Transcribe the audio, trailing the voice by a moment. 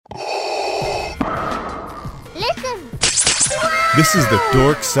This is the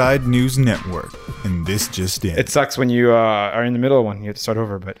Dork Side News Network, and this just in. It sucks when you are in the middle of one. You have to start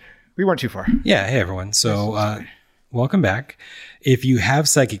over, but we weren't too far. Yeah, hey everyone. So welcome back. If you have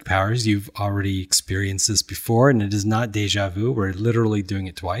psychic powers, you've already experienced this before, and it is not deja vu. We're literally doing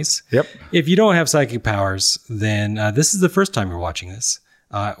it twice. Yep. If you don't have psychic powers, then this is the first time you're watching this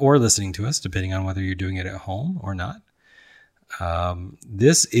or listening to us, depending on whether you're doing it at home or not.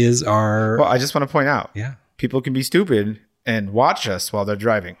 This is our... Well, I just want to point out, Yeah. people can be stupid and watch us while they're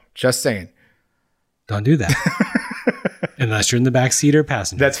driving. Just saying. Don't do that. Unless you're in the back seat or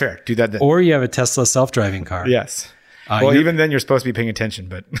passenger. That's fair. Do that then. Or you have a Tesla self-driving car. Yes. Well, you're- even then, you're supposed to be paying attention,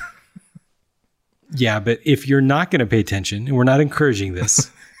 but... Yeah, but if you're not going to pay attention, and we're not encouraging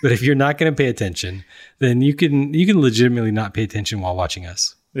this, but if you're not going to pay attention, then you can legitimately not pay attention while watching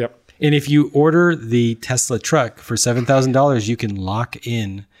us. Yep. And if you order the Tesla truck for $7,000, you can lock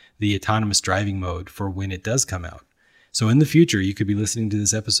in the autonomous driving mode for when it does come out. So in the future, you could be listening to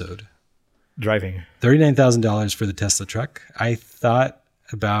this episode. Driving. $39,000 for the Tesla truck. I thought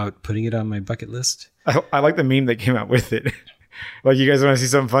about putting it on my bucket list. I like the meme that came out with it. Like, you guys want to see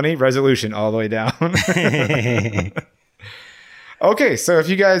something funny? Resolution all the way down. Okay, so if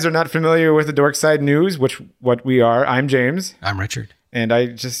you guys are not familiar with the Dork Side News, what we are, I'm James. I'm Richard. And I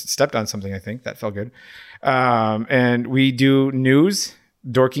just stepped on something, I think. That felt good. And we do news,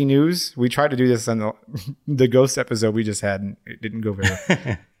 dorky news. We tried to do this on the ghost episode we just had, and it didn't go very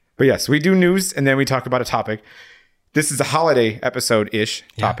well. But yes, we do news, and then we talk about a topic. This is a holiday episode-ish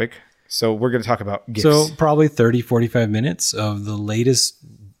topic. So we're going to talk about gifts. So probably 30, 45 minutes of the latest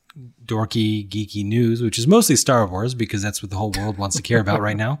dorky, geeky news, which is mostly Star Wars because that's what the whole world wants to care about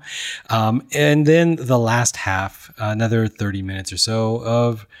right now. And then the last half, another 30 minutes or so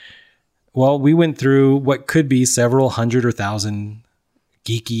of, well, we went through what could be several hundred or thousand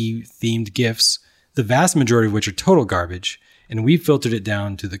geeky themed gifts, the vast majority of which are total garbage. And we filtered it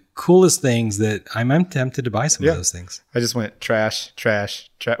down to the coolest things that I'm tempted to buy some of those things. I just went trash, trash,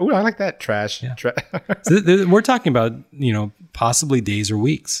 trash. Ooh, I like that. Trash. Yeah. Trash. So we're talking about, possibly days or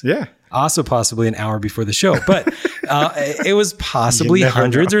weeks. Yeah. Also possibly an hour before the show. But it was possibly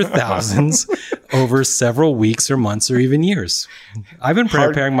hundreds or thousands over several weeks or months or even years. I've been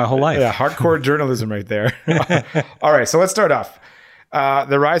preparing my whole life. Yeah, hardcore journalism right there. All right, so let's start off.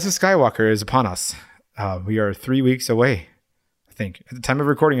 The Rise of Skywalker is upon us. We are 3 weeks away, I think. At the time of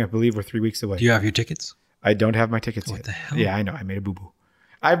recording, I believe we're 3 weeks away. Do you have your tickets? I don't have my tickets yet. What the hell? Yeah, I know. I made a boo-boo.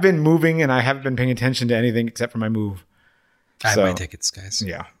 I've been moving, and I haven't been paying attention to anything except for my move. I have my tickets, guys.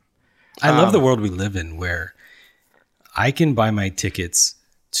 Yeah. I love the world we live in where I can buy my tickets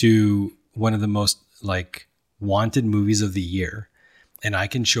to one of the most wanted movies of the year, and I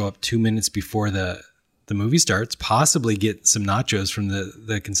can show up 2 minutes before the movie starts, possibly get some nachos from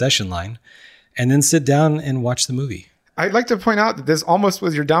the concession line, and then sit down and watch the movie. I'd like to point out that this almost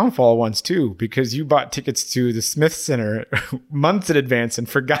was your downfall once too, because you bought tickets to the Smith Center months in advance and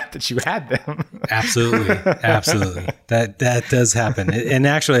forgot that you had them. Absolutely. Absolutely. That does happen. And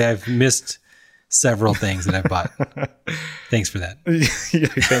actually, I've missed several things that I've bought. Thanks for that.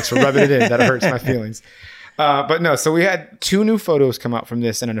 Thanks for rubbing it in. That hurts my feelings. But no, so we had 2 new photos come out from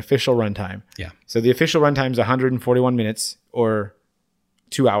this and an official runtime. Yeah. So the official runtime is 141 minutes or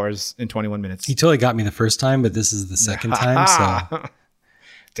 2 hours and 21 minutes. He totally got me the first time, but this is the second time. So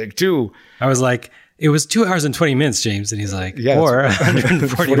Take 2. I was like, it was 2 hours and 20 minutes, James. And he's like, Yeah, or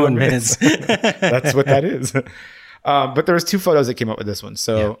 141 minutes. That's what that is. But there was 2 photos that came up with this one.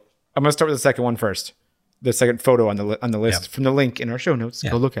 So Yeah. I'm going to start with the second one first. The second photo on the list from the link in our show notes.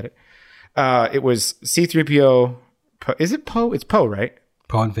 Yeah. Go look at it. It was C-3PO. Is it Poe? It's Poe, right?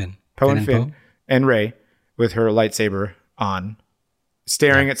 Poe and Finn. Poe and Finn. And Rey with her lightsaber on,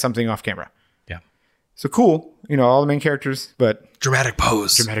 staring at something off camera. Yeah. So cool. All the main characters, but Dramatic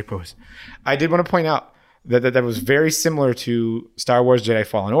pose. dramatic pose. I did want to point out that was very similar to Star Wars Jedi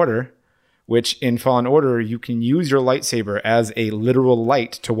Fallen Order, which in Fallen Order, you can use your lightsaber as a literal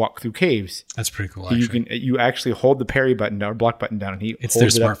light to walk through caves. That's pretty cool, actually. You actually hold the parry button down or block button down, and It's their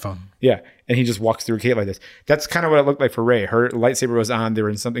holds it up. smartphone. Yeah, and he just walks through a cave like this. That's kind of what it looked like for Rey. Her lightsaber was on. They were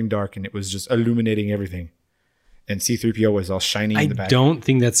in something dark, and it was just illuminating everything. And C-3PO was all shiny in the back. I don't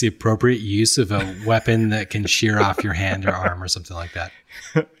think that's the appropriate use of a weapon that can shear off your hand or arm or something like that.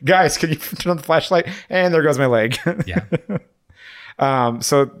 Guys, can you turn on the flashlight? And there goes my leg. Yeah.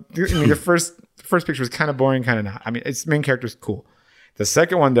 So the first picture was kind of boring, kind of not. I mean, its main character's cool. The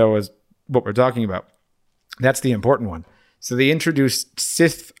second one, though, is what we're talking about. That's the important one. So they introduced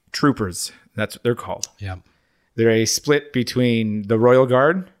Sith troopers. That's what they're called. Yeah. They're a split between the Royal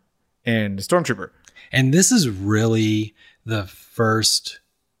Guard and the Stormtrooper. And this is really the first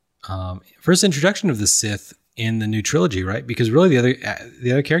introduction of the Sith in the new trilogy, right? Because really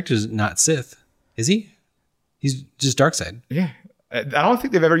the other character is not Sith, is he? He's just Darkseid. Yeah. I don't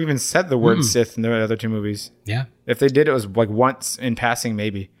think they've ever even said the word Sith in the other two movies. Yeah. If they did, it was like once in passing,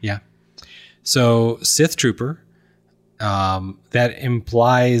 maybe. Yeah. So Sith Trooper, that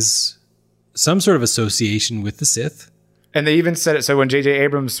implies some sort of association with the Sith. And they even said it. So when J.J.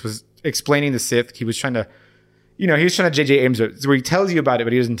 Abrams was explaining the Sith, he was trying to J.J. Abrams it, where he tells you about it,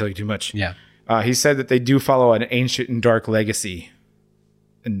 but he doesn't tell you too much. Yeah. He said that they do follow an ancient and dark legacy.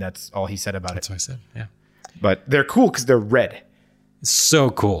 And that's all he said about That's it. what I said. Yeah. But they're cool because they're red. So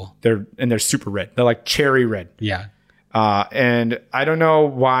cool. They're super red. They're like cherry red. Yeah. And I don't know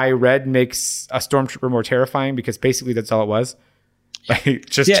why red makes a stormtrooper more terrifying, because basically that's all it was. Like,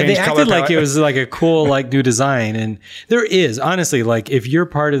 just Yeah, change they color acted like palette. it was like a cool, like new design. And there is, honestly, like if you're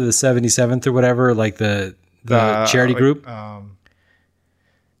part of the 77th or whatever, like the charity group.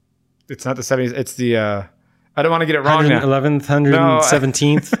 It's not the 70s. It's the, I don't want to get it wrong now. 111th,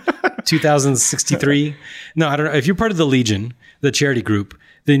 117th, 2063. No, I don't know. If you're part of the Legion, the charity group,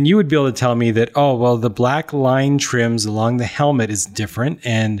 then you would be able to tell me that, oh, well, the black line trims along the helmet is different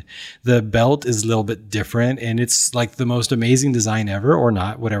and the belt is a little bit different and it's like the most amazing design ever, or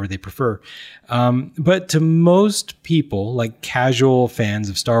not, whatever they prefer. But to most people, like casual fans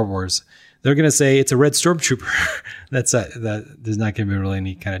of Star Wars, they're going to say it's a red stormtrooper. That there's not going to be really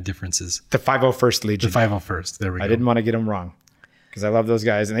any kind of differences. The 501st The Legion. 501st. There we go. I didn't want to get them wrong because I love those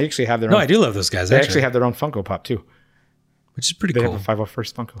guys, and they actually have their No, own. I do love those guys. They actually have their own Funko Pop too. which is pretty They cool. have a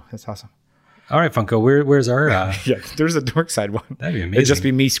 501st Funko. That's awesome. All right, Funko, where's our? Yeah, there's a dark side one. That'd be It'd amazing. just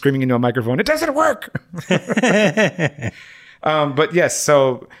be me screaming into a microphone. It doesn't work. But yes,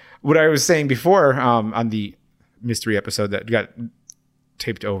 so what I was saying before on the mystery episode that got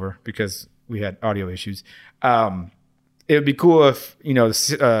taped over because we had audio issues. It would be cool if,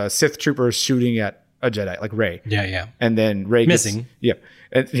 Sith troopers shooting at a Jedi like Rey. Yeah. And then Rey Missing.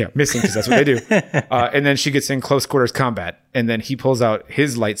 Missing because that's what they do. And then she gets in close quarters combat, and then he pulls out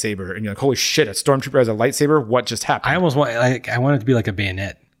his lightsaber, and you're like, "Holy shit! A stormtrooper has a lightsaber! What just happened?" I almost want I want it to be like a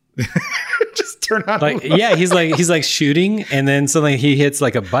bayonet. Just turn on. Like yeah, he's like shooting, and then suddenly he hits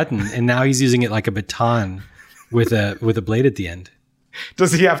like a button, and now he's using it like a baton with a blade at the end.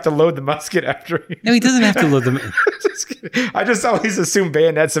 Does he have to load the musket after? No, he doesn't have to load them. Just kidding. I just always assume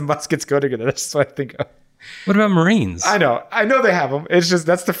bayonets and muskets go together. That's just what I think of. What about Marines? I know they have them. It's just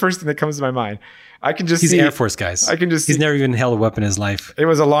that's the first thing that comes to my mind. I can just He's see Air Force guys. I can just He's see- never even held a weapon in his life. It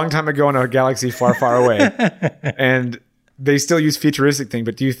was a long time ago in a galaxy far, far away, and they still use futuristic thing.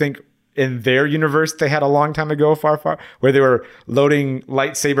 But do you think in their universe they had a long time ago, far, far, where they were loading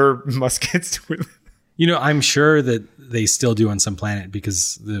lightsaber muskets with? I'm sure that they still do on some planet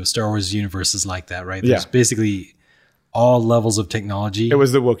because the Star Wars universe is like that, right? There's Yeah. basically all levels of technology. It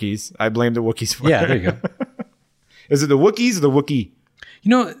was the Wookiees. I blame the Wookiees for Yeah, it. there you go. Is it the Wookiees or the Wookiee?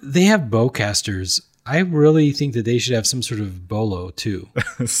 They have bowcasters. I really think that they should have some sort of bolo too.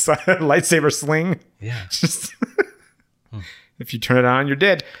 Lightsaber sling. Yeah. Just if you turn it on, you're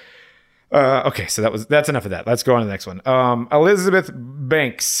dead. Okay, so that's enough of that. Let's go on to the next one. Elizabeth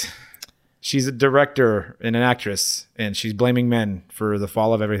Banks. She's a director and an actress, and she's blaming men for the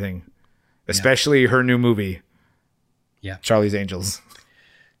fall of everything, especially her new movie. Yeah. Charlie's Angels.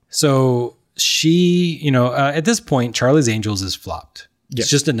 So she, at this point, Charlie's Angels is flopped. Yeah.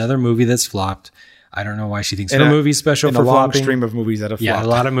 It's just another movie that's flopped. I don't know why she thinks And her a- movie's special And for a long flopping. stream of movies that have Yeah, flopped. a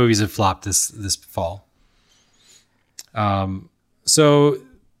lot of movies have flopped this fall. So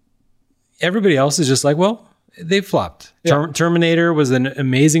everybody else is just like, well, they flopped. Yeah. Terminator was an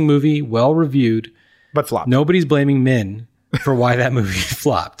amazing movie, well reviewed. but flopped. Nobody's blaming men for why that movie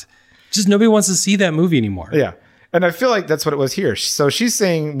flopped. Just nobody wants to see that movie anymore. Yeah. And I feel like that's what it was here. So she's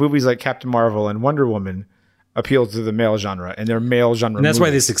saying movies like Captain Marvel and Wonder Woman appeal to the male genre, and they're male genre And that's why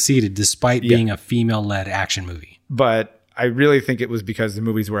they movies. succeeded despite being a female-led action movie. But I really think it was because the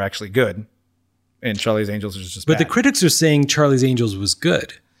movies were actually good, and Charlie's Angels was just But the bad. critics are saying Charlie's Angels was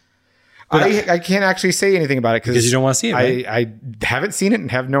good. I can't actually say anything about it Because you don't want to see it, right? I haven't seen it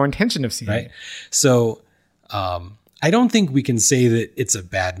and have no intention of seeing Right? it. So I don't think we can say that it's a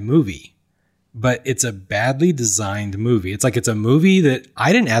bad movie, but it's a badly designed movie. It's like it's a movie that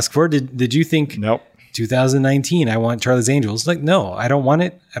I didn't ask for. Did you think Nope. 2019, I want Charlie's Angels? Like, no, I don't want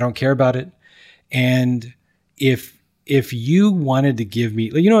it. I don't care about it. And if you wanted to give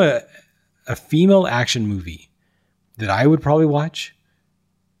me, a female action movie that I would probably watch,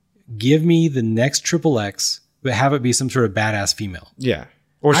 give me the next XXX, but have it be some sort of badass female. Yeah.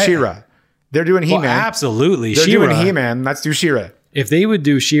 Or She-Ra. They're doing He-Man. Well, absolutely. They're She-Ra. doing He-Man. Let's do She-Ra. If they would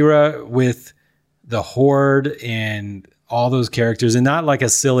do She-Ra with the Horde and all those characters and not like a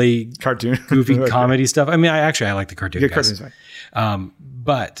silly, Cartoon. goofy comedy stuff. I mean, I like the cartoon Yeah, guys. cartoon's fine.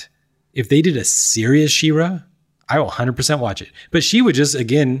 But if they did a serious She-Ra, I will 100% watch it. But she would just,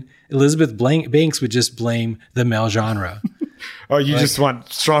 again, Elizabeth Banks would just blame the male genre. Oh, you just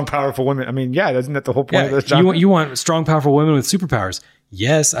want strong, powerful women. I mean, yeah, isn't that the whole point of this genre? You want strong, powerful women with superpowers.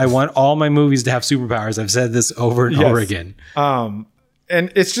 Yes, I want all my movies to have superpowers. I've said this over and over again.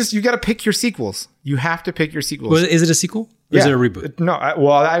 And it's just, you got to pick your sequels. You have to pick your sequels. Well, is it a sequel? Or is it a reboot? No,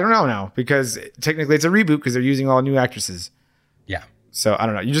 I don't know now because technically it's a reboot because they're using all new actresses. Yeah. So I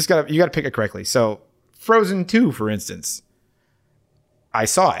don't know. You got to pick it correctly. So Frozen 2, for instance, I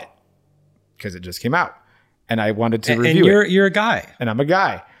saw it because it just came out and I wanted to review it. And you're a guy. And I'm a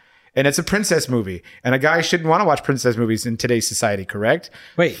guy. And it's a princess movie. And a guy shouldn't want to watch princess movies in today's society, correct?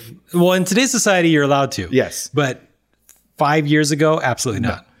 Wait. Well, in today's society, you're allowed to. Yes. But 5 years ago, absolutely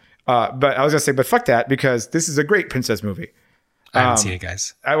not. But I was going to say, but fuck that, because this is a great princess movie. I haven't seen it,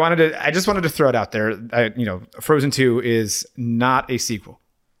 guys. I just wanted to throw it out there. Frozen 2 is not a sequel,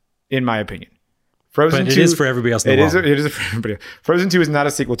 in my opinion. Frozen But it 2 is for everybody else in the world. It is for everybody. Frozen 2 is not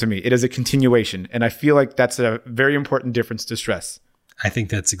a sequel to me. It is a continuation. And I feel like that's a very important difference to stress. I think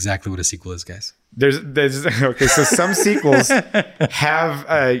that's exactly what a sequel is, guys. There's okay, so some sequels have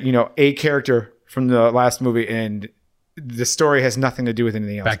a character from the last movie and the story has nothing to do with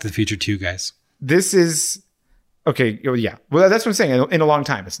anything else. Back to the Future 2, guys. This is okay. Yeah. Well, that's what I'm saying. In a long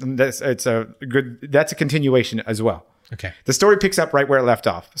time, that's a continuation as well. Okay. The story picks up right where it left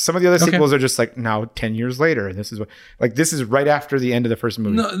off. Some of the other sequels are just like now 10 years later. And this is right after the end of the first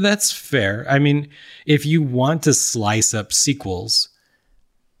movie. No, that's fair. I mean, if you want to slice up sequels,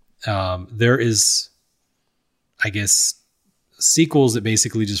 there is, I guess, sequels that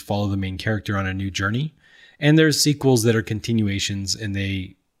basically just follow the main character on a new journey. And there's sequels that are continuations and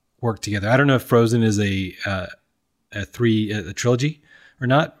they work together. I don't know if Frozen is a trilogy or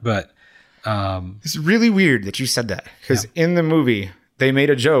not, but it's really weird that you said that because in the movie they made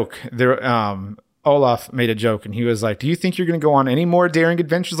a joke. Olaf made a joke and he was like, "Do you think you're going to go on any more daring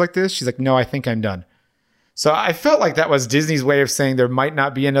adventures like this?" She's like, "No, I think I'm done." So I felt like that was Disney's way of saying there might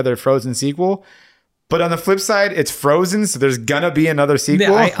not be another Frozen sequel. But on the flip side, it's Frozen, so there's gonna be another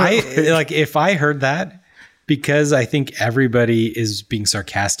sequel. I like if I heard that, because I think everybody is being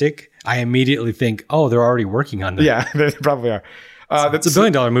sarcastic, I immediately think, oh, they're already working on that. Yeah, they probably are. It's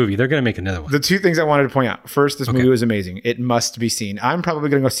 $1 billion movie. They're going to make another one. The two things I wanted to point out. First, this movie was amazing. It must be seen. I'm probably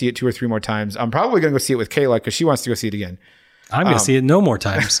going to go see it 2 or 3 more times. I'm probably going to go see it with Kayla because she wants to go see it again. I'm going to see it no more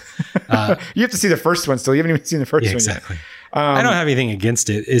times. You have to see the first one still. You haven't even seen the first one exactly. yet. I don't have anything against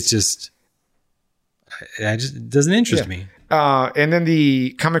it. It's just, it doesn't interest me. And then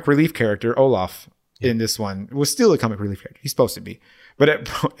the comic relief character, Olaf, in this one was still a comic relief character. He's supposed to be. But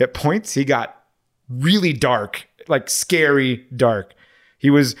at points, he got really dark, like scary dark. He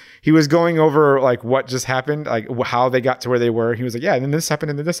was going over like what just happened, like how they got to where they were. He was like, yeah, and then this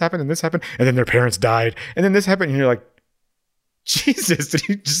happened, and then this happened, and this happened, and then their parents died, and then this happened. And you're like, Jesus, did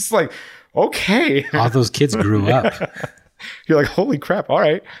he just like, okay. All those kids grew up. You're like, holy crap. All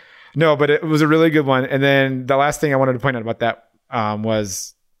right. No, but it was a really good one. And then the last thing I wanted to point out about that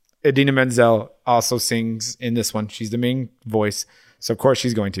was Idina Menzel also sings in this one. She's the main voice. So of course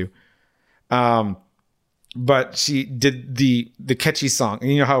she's going to. But she did the catchy song.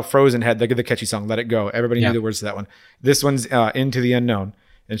 And you know how Frozen had the catchy song, Let It Go. Everybody knew the words to that one. This one's Into the Unknown.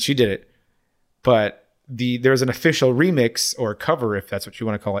 And she did it. But there's an official remix or cover, if that's what you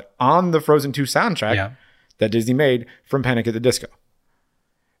want to call it, on the Frozen 2 soundtrack that Disney made from Panic at the Disco.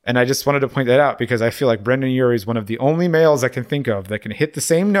 And I just wanted to point that out because I feel like Brendan Urie is one of the only males I can think of that can hit the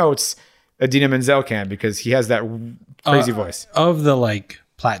same notes Idina Menzel can because he has that crazy voice. Of the like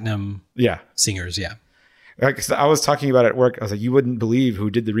platinum singers, Like, I was talking about it at work. I was like, you wouldn't believe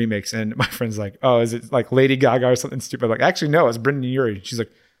who did the remix. And my friend's like, oh, is it like Lady Gaga or something stupid? I'm like, actually, no, it's Brendan Urie. She's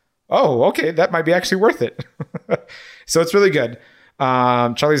like, oh, okay, that might be actually worth it. So it's really good.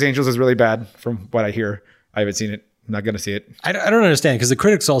 Charlie's Angels is really bad from what I hear. I haven't seen it. I'm not going to see it. I don't understand because the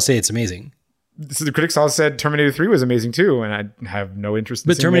critics all say it's amazing. So the critics all said Terminator 3 was amazing too. And I have no interest in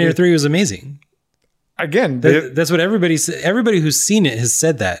But Terminator 3 was amazing. Again, that's what everybody who's seen it has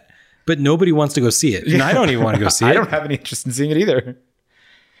said that. But nobody wants to go see it. And I don't even want to go see it. I don't have any interest in seeing it either.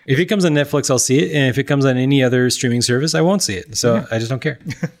 If it comes on Netflix, I'll see it. And if it comes on any other streaming service, I won't see it. So I just don't care.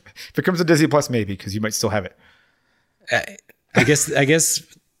 If it comes to Disney Plus, maybe, because you might still have it. I guess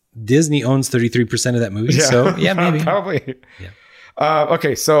Disney owns 33% of that movie. Yeah, so yeah, maybe. Probably. Yeah.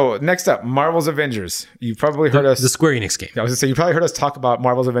 Okay, so next up, Marvel's Avengers. You've probably heard us... The Square Enix game. I was going to say, you probably heard us talk about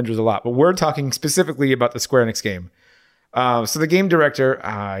Marvel's Avengers a lot, but we're talking specifically about the Square Enix game. So the game director,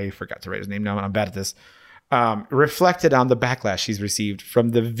 I forgot to write his name now, and I'm bad at this. reflected on the backlash she's received from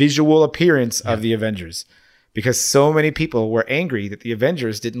the visual appearance of the Avengers, because so many people were angry that the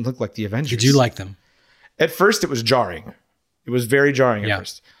Avengers didn't look like the Avengers. Did you like them? At first, it was jarring. It was very jarring at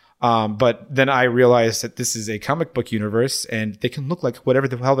first. But then I realized that this is a comic book universe and they can look like whatever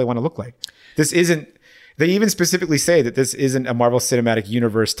the hell they want to look like. This isn't, they even specifically say that this isn't a Marvel Cinematic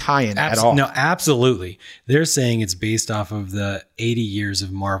Universe tie-in at all. No, absolutely. They're saying it's based off of the 80 years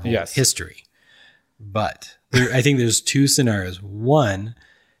of Marvel history. But I think there's two scenarios. One,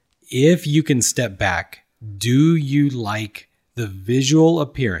 if you can step back, do you like the visual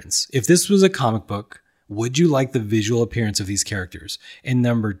appearance? If this was a comic book, would you like the visual appearance of these characters? And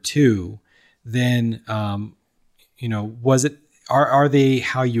number two, then, are they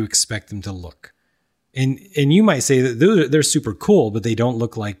how you expect them to look? And you might say that they're super cool, but they don't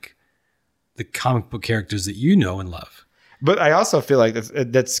look like the comic book characters that you know and love. But I also feel like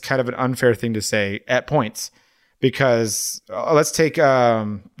that's kind of an unfair thing to say at points, because let's take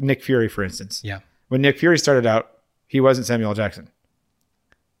Nick Fury, for instance. Yeah. When Nick Fury started out, he wasn't Samuel L. Jackson.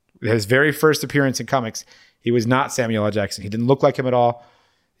 His very first appearance in comics, he was not Samuel L. Jackson. He didn't look like him at all.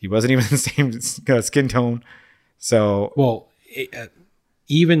 He wasn't even the same skin tone. So, well,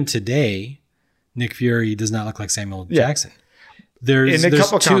 even today, Nick Fury does not look like Samuel Jackson. There's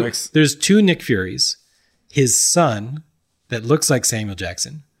comics. There's two Nick Furies. His son that looks like Samuel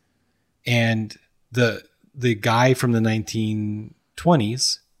Jackson, and the guy from the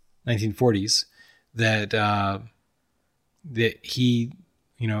 1920s, 1940s that he,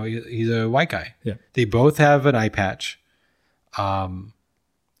 he's a white guy. Yeah. They both have an eye patch. The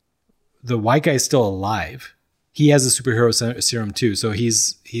white guy is still alive. He has a superhero serum too, so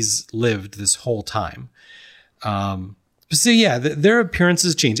he's lived this whole time. So yeah, their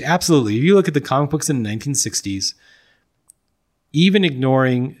appearances change. Absolutely. If you look at the comic books in the 1960s, even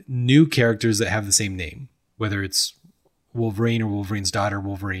ignoring new characters that have the same name, whether it's Wolverine or Wolverine's daughter,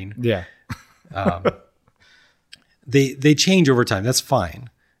 Wolverine. Yeah. They change over time. That's fine.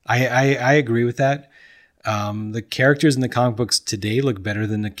 I agree with that. The characters in the comic books today look better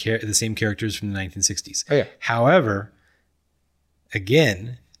than the same characters from the 1960s. Oh, yeah. However,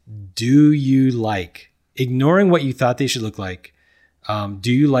 again, do you like, ignoring what you thought they should look like,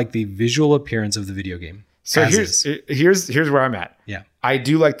 do you like the visual appearance of the video game? So here's where I'm at. Yeah. I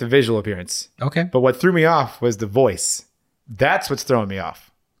do like the visual appearance. Okay. But what threw me off was the voice. That's what's throwing me off.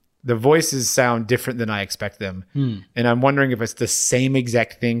 The voices sound different than I expect them. And I'm wondering if it's the same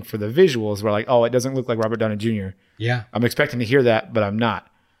exact thing for the visuals where like, oh, it doesn't look like Robert Downey Jr. Yeah. I'm expecting to hear that, but I'm not.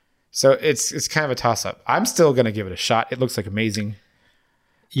 So it's kind of a toss up. I'm still going to give it a shot. It looks like amazing.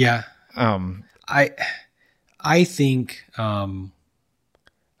 Yeah. I think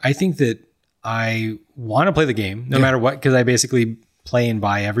that I want to play the game no matter what, because I basically play and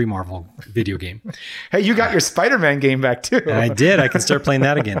buy every Marvel video game. Hey, you got your Spider-Man game back too. And I did. I can start playing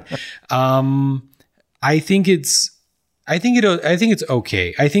that again. I think it's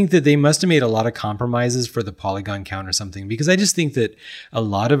okay. I think that they must have made a lot of compromises for the polygon count or something, because I just think that a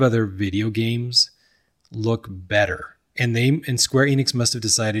lot of other video games look better. And Square Enix must have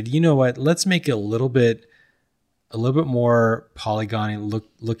decided, you know what, let's make it a little bit more polygon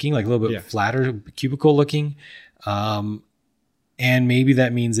looking, like a little bit flatter, cubicle looking. And maybe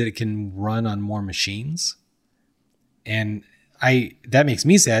that means that it can run on more machines. And that makes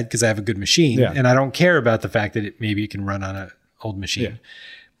me sad because I have a good machine and I don't care about the fact that maybe it can run on an old machine. Yeah.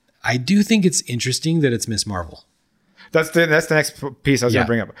 I do think it's interesting that it's Ms. Marvel. That's the next piece I was going to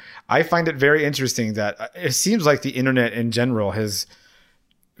bring up. I find it very interesting that it seems like the internet in general has,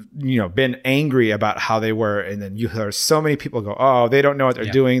 been angry about how they were. And then you hear so many people go, oh, they don't know what they're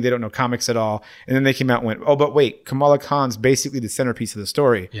doing. They don't know comics at all. And then they came out and went, oh, but wait, Kamala Khan's basically the centerpiece of the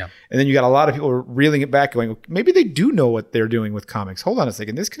story. Yeah. And then you got a lot of people reeling it back going, maybe they do know what they're doing with comics. Hold on a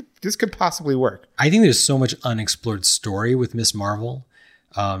second. This could possibly work. I think there's so much unexplored story with Ms. Marvel.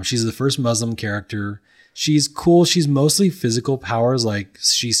 She's the first Muslim character. She's cool. She's mostly physical powers, like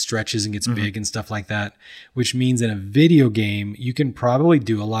she stretches and gets big and stuff like that, which means in a video game, you can probably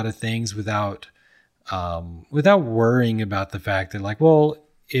do a lot of things without worrying about the fact that, like, well,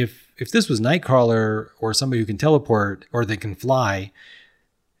 if this was Nightcrawler or somebody who can teleport or they can fly,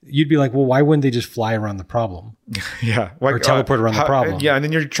 you'd be like, well, why wouldn't they just fly around the problem? Yeah. Or teleport around the problem. Yeah. And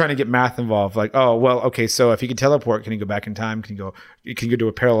then you're trying to get math involved. Like, oh, well, okay. So if he can teleport, can he go back in time? Can he go to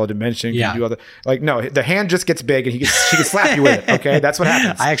a parallel dimension? Can he do all no, the hand just gets big and she can slap you with it. Okay. That's what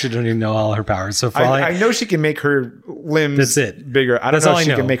happens. I actually don't even know all her powers. So far, I know she can make her limbs bigger. I don't know if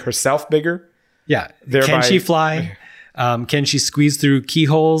she can make herself bigger. Yeah. Can she fly? Can she squeeze through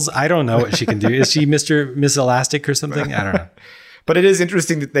keyholes? I don't know what she can do. Is she Miss Elastic or something? I don't know. But it is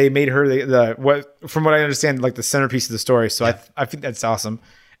interesting that they made her from what I understand, like the centerpiece of the story. So I think that's awesome.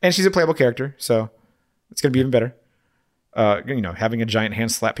 And she's a playable character, so it's going to be even better. Having a giant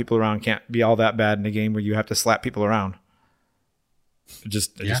hand slap people around can't be all that bad in a game where you have to slap people around. It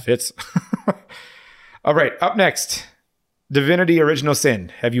just fits. All right, up next, Divinity Original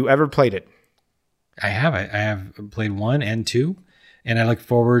Sin. Have you ever played it? I have. I have played 1 and 2, and I look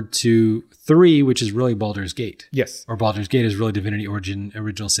forward to 3, which is really Baldur's Gate. Yes. Or Baldur's Gate is really Divinity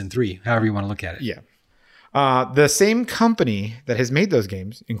Original Sin 3, however you want to look at it. Yeah. The same company that has made those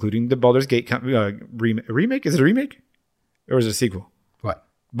games, including the Baldur's Gate remake. Is it a remake? Or is it a sequel? What?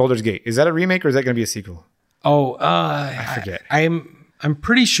 Baldur's Gate. Is that a remake or is that going to be a sequel? Oh, I forget. I'm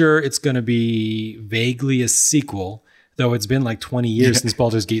pretty sure it's going to be vaguely a sequel, though it's been like 20 years since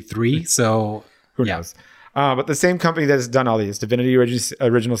Baldur's Gate 3. So who knows? But the same company that has done all these, Divinity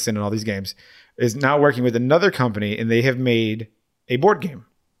Original Sin and all these games, is now working with another company, and they have made a board game.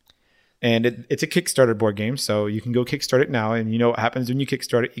 And it's a Kickstarter board game, so you can go kickstart it now. And you know what happens when you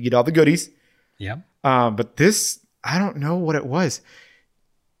kickstart it? You get all the goodies. Yeah. But this, I don't know what it was.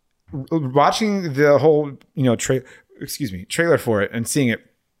 Watching the whole, trailer for it and seeing it,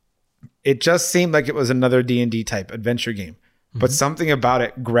 it just seemed like it was another D&D type adventure game. Mm-hmm. But something about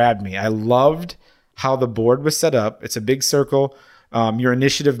it grabbed me. I loved how the board was set up. It's a big circle. Your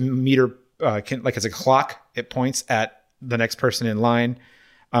initiative meter, it's a clock. It points at the next person in line.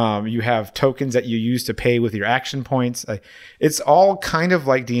 You have tokens that you use to pay with your action points. It's all kind of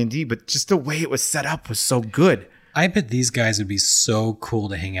like D&D, but just the way it was set up was so good. I bet these guys would be so cool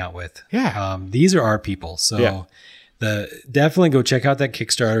to hang out with. Yeah. These are our people. So definitely go check out that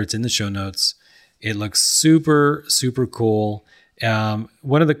Kickstarter. It's in the show notes. It looks super, super cool.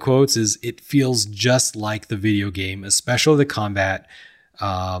 One of the quotes is, "It feels just like the video game, especially the combat."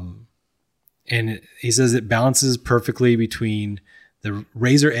 And he says it balances perfectly between the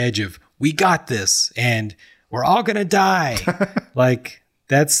razor edge of "we got this" and "we're all gonna die." Like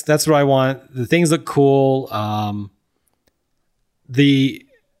that's what I want. The things look cool. Divinity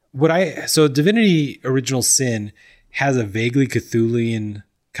Original Sin has a vaguely Cthulhian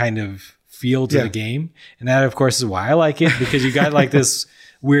kind of feel to the game, and that of course is why I like it, because you got like this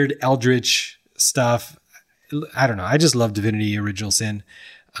weird eldritch stuff. I don't know. I just love Divinity Original Sin.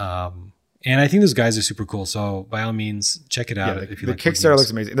 And I think those guys are super cool. So by all means, check it out. If you like the Kickstarter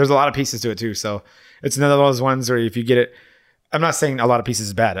looks amazing. There's a lot of pieces to it too. So it's another one of those ones where if you get it, I'm not saying a lot of pieces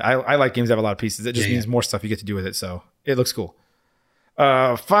is bad. I like games that have a lot of pieces. It just means more stuff you get to do with it. So it looks cool.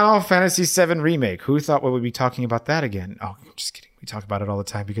 Final Fantasy VII Remake. Who thought we would be talking about that again? Oh, I'm just kidding. We talk about it all the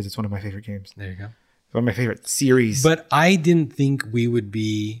time because it's one of my favorite games. There you go. It's one of my favorite series. But I didn't think we would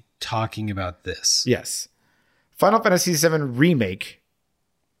be talking about this. Yes. Final Fantasy VII Remake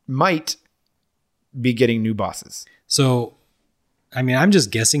might be getting new bosses. So, I mean, I'm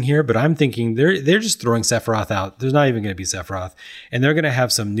just guessing here, but I'm thinking they're just throwing Sephiroth out. There's not even going to be Sephiroth, and they're going to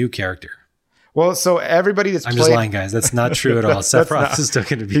have some new character. Well, so everybody that's I'm just lying, guys. That's not true at all. Sephiroth is still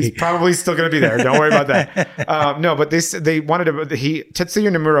going to be. He's probably still going to be there. Don't worry about that. No, but they wanted to.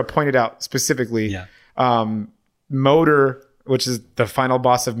 Tetsuya Nomura pointed out specifically, Motor, which is the final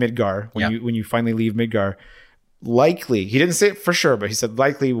boss of Midgar, when you finally leave Midgar, likely, he didn't say it for sure, but he said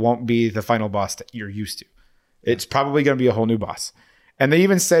likely won't be the final boss that you're used to. It's probably going to be a whole new boss. And they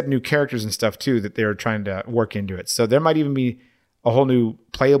even said new characters and stuff too that they're trying to work into it. So there might even be a whole new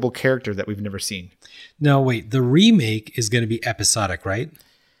playable character that we've never seen. No, wait. The remake is going to be episodic, right?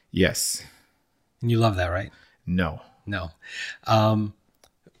 Yes. And you love that, right? No.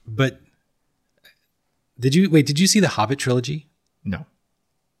 But did you see the Hobbit trilogy? No.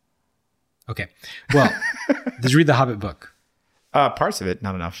 Okay. Well, did you read the Hobbit book? Parts of it,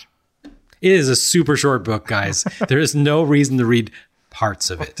 not enough. It is a super short book, guys. There is no reason to read parts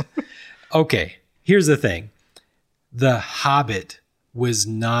of it. Okay. Here's the thing. The Hobbit was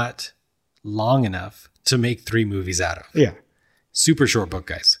not long enough to make 3 movies out of. Yeah. Super short book,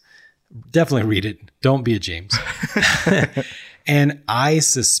 guys. Definitely read it. Don't be a James. And I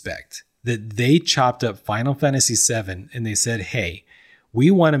suspect that they chopped up Final Fantasy VII and they said, hey,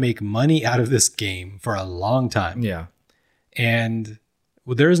 we want to make money out of this game for a long time. Yeah. And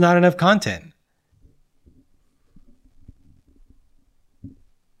there's not enough content.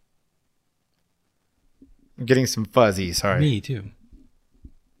 I'm getting some fuzzy. Sorry. Me too.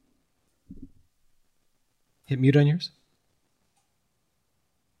 Hit mute on yours.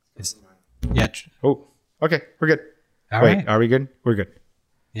 Yeah. Oh, okay. We're good. All right. Are we good? We're good.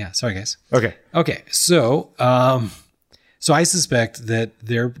 Yeah. Sorry, guys. Okay. So, so I suspect that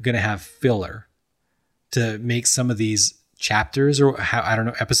they're going to have filler to make some of these chapters or how, I don't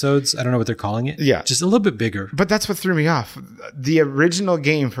know, episodes. I don't know what they're calling it. Yeah. Just a little bit bigger. But that's what threw me off. The original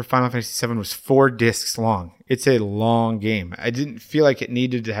game for Final Fantasy VII was 4 discs long. It's a long game. I didn't feel like it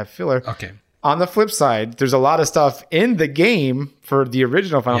needed to have filler. Okay. On the flip side, there's a lot of stuff in the game for the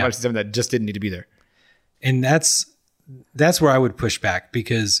original Final Fantasy VII that just didn't need to be there. And that's where I would push back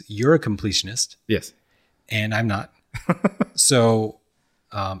because you're a completionist. Yes. And I'm not. So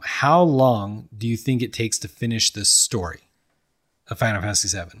how long do you think it takes to finish this story of Final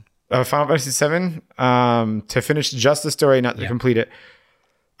Fantasy VII? Final Fantasy VII, to finish just the story, not to complete it,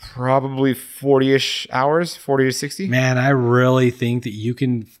 probably 40-ish hours, 40 to 60. Man, I really think that you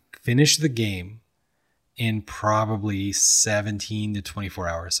can finish the game in probably 17 to 24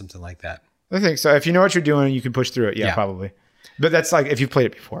 hours, something like that. I think so. If you know what you're doing, you can push through it. Yeah, probably. But that's like if you've played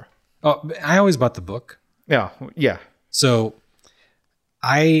it before. Oh, I always bought the book. Yeah. So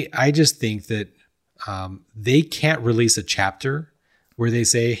I just think that they can't release a chapter where they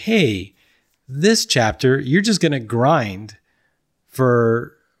say, hey, this chapter, you're just going to grind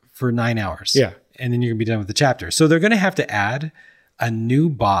for 9 hours. Yeah. And then you're going to be done with the chapter. So they're going to have to add a new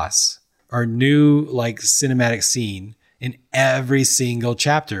boss or new like cinematic scene in every single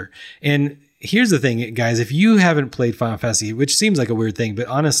chapter. And here's the thing, guys, if you haven't played Final Fantasy, which seems like a weird thing, but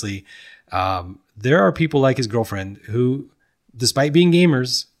honestly, there are people like his girlfriend who, despite being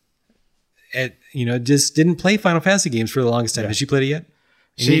gamers, just didn't play Final Fantasy games for the longest time. Has she played it yet?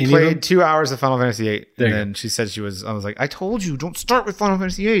 She played 2 hours of Final Fantasy VIII. And then you she said I was like, I told you, don't start with Final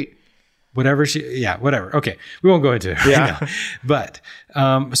Fantasy VIII. Whatever. Okay. We won't go into it right now. But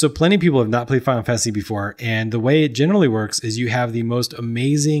so plenty of people have not played Final Fantasy before. And the way it generally works is you have the most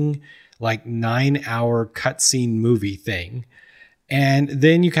amazing, like 9-hour cutscene movie thing. And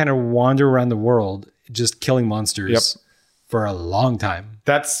then you kind of wander around the world just killing monsters for a long time.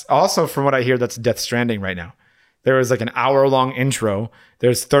 That's also, from what I hear, that's Death Stranding right now. There was like an hour-long intro.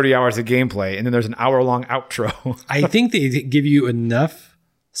 There's 30 hours of gameplay. And then there's an hour-long outro. I think they give you enough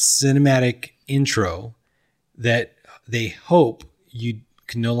cinematic intro that they hope you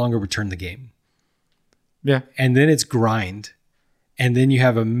can no longer return the game. Yeah. And then it's grind. And then you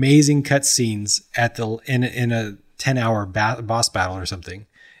have amazing cutscenes in a 10-hour boss battle or something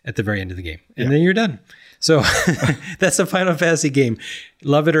at the very end of the game. And then you're done. So that's a Final Fantasy game.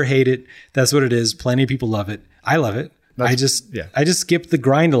 Love it or hate it. That's what it is. Plenty of people love it. I love it. I just skip the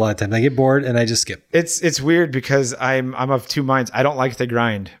grind a lot of times. I get bored and I just skip. It's weird because I'm of two minds. I don't like the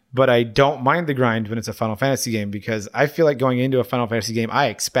grind, but I don't mind the grind when it's a Final Fantasy game because I feel like going into a Final Fantasy game, I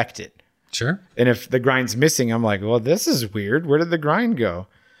expect it. Sure. And if the grind's missing, I'm like, well, this is weird. Where did the grind go?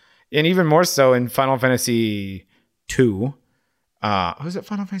 And even more so in Final Fantasy 2. Was it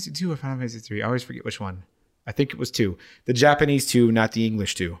Final Fantasy 2 or Final Fantasy 3? I always forget which one. I think it was 2. The Japanese 2, not the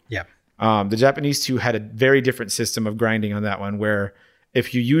English 2. Yeah. The Japanese 2 had a very different system of grinding on that one, where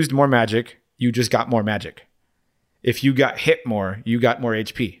if you used more magic, you just got more magic. If you got hit more, you got more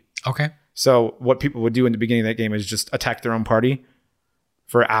HP. Okay. So what people would do in the beginning of that game is just attack their own party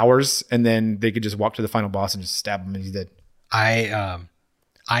for hours, and then they could just walk to the final boss and just stab him, and he's dead. I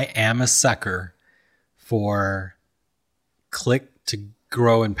am a sucker for click to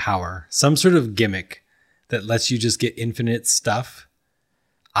grow in power. Some sort of gimmick that lets you just get infinite stuff.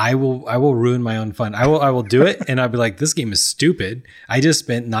 I will ruin my own fun. I will do it and I'll be like, this game is stupid. I just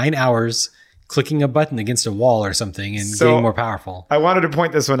spent 9 hours clicking a button against a wall or something and getting more powerful. I wanted to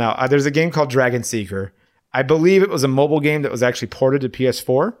point this one out. There's a game called Dragon Seeker. I believe it was a mobile game that was actually ported to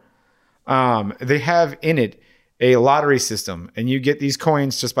PS4. They have in it a lottery system, and you get these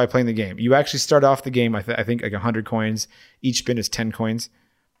coins just by playing the game. You actually start off the game, I think like 100 coins. Each spin is 10 coins.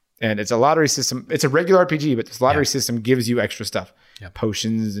 And it's a lottery system. It's a regular RPG, but this lottery system gives you extra stuff.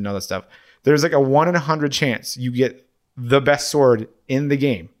 Potions and other stuff. There's like a 1 in 100 chance you get the best sword in the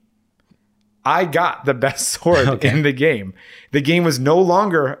game. I got the best sword in the game. The game was no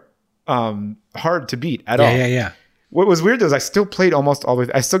longer hard to beat at all. Yeah. What was weird though is I still played almost all the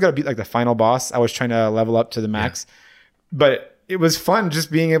way. I still got to beat like the final boss. I was trying to level up to the max. But it was fun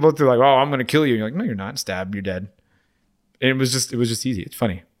just being able to like, oh, I'm going to kill you. And you're like, no, you're not. Stab, you're dead. And it was just easy. It's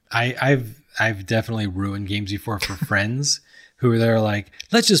funny. I've definitely ruined games before for friends who are there like,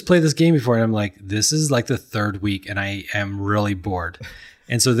 let's just play this game before. And I'm like, this is like the third week and I am really bored.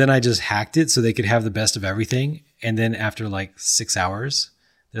 And so then I just hacked it so they could have the best of everything. And then after like 6 hours,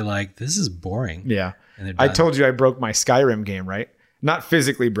 they're like, this is boring. Yeah. And I told you I broke my Skyrim game, right? Not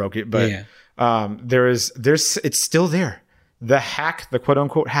physically broke it, but there's it's still there. The hack, the quote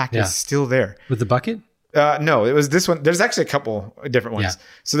unquote hack is still there. With the bucket? No, it was this one. There's actually a couple different ones. Yeah.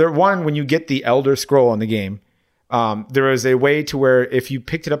 So when you get the Elder Scroll in the game, there is a way to where if you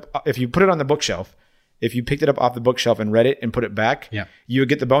picked it up, if you put it on the bookshelf if you picked it up off the bookshelf and read it and put it back, Yeah. you would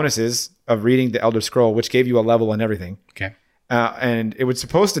get the bonuses of reading the Elder Scroll, which gave you a level and everything. Okay. And it was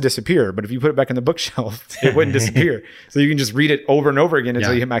supposed to disappear, but if you put it back in the bookshelf, it wouldn't disappear. So you can just read it over and over again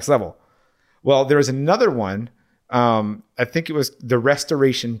until Yeah. you hit max level. Well, there was another one. I think it was the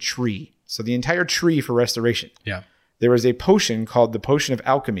Restoration Tree. So the entire tree for restoration. Yeah. There was a potion called the Potion of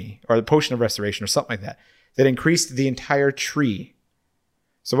Alchemy or the Potion of Restoration or something like that, that increased the entire tree.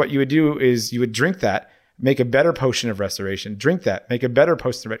 So what you would do is you would drink that, make a better potion of restoration, drink that, make a better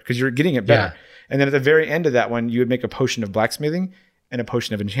potion of because you're getting it better. Yeah. And then at the very end of that one, you would make a potion of blacksmithing and a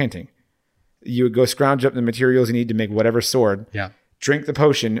potion of enchanting. You would go scrounge up the materials you need to make whatever sword, Yeah. drink the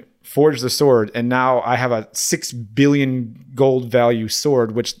potion, forge the sword, and now I have a 6 billion gold value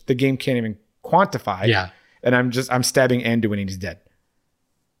sword, which the game can't even quantify. Yeah. And I'm stabbing Anduin and he's dead.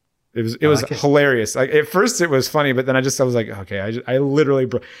 It was like it. hilarious. Like at first it was funny, but then I was like, okay, I literally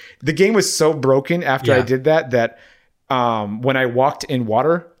the game was so broken after I Yeah. did that when I walked in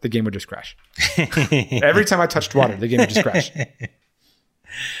water, the game would just crash. Every time I touched water, the game would just crash.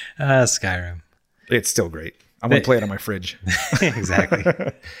 Skyrim. It's still great. I'm gonna play it on my fridge. Exactly.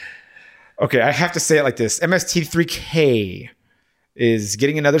 Okay, I have to say it like this: MST3K is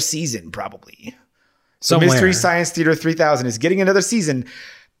getting another season, probably. So Somewhere. Mystery Science Theater 3000 is getting another season,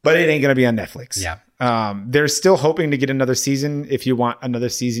 but it ain't going to be on Netflix. Yeah. They're still hoping to get another season. If you want another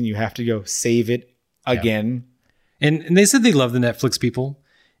season, you have to go save it again. And they said they love the Netflix people.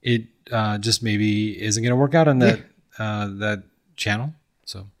 It just maybe isn't going to work out on that that channel.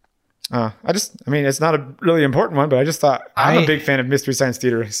 So It's not a really important one, but I just thought I'm a big fan of Mystery Science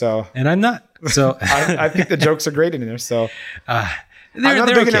Theater. So and I'm not. So I think the jokes are great in there. So they're, I'm not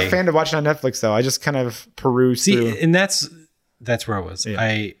a they're big okay. enough fan to watch it on Netflix, though. I just kind of peruse through. See, and that's where I was.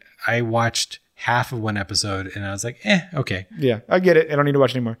 Yeah. I watched half of one episode and I was like, okay. Yeah, I get it. I don't need to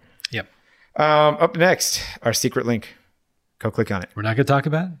watch anymore. Yep. Up next, our secret link. Go click on it. We're not going to talk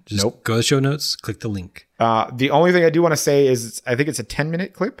about it. Just Nope. go to the show notes, click the link. The only thing I do want to say is I think it's a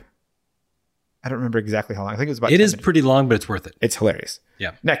 10-minute clip. I don't remember exactly how long. I think it was about 10 It is minutes. pretty long, but it's worth it. It's hilarious.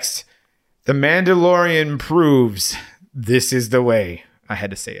 Yeah. Next, The Mandalorian proves this is the way. I had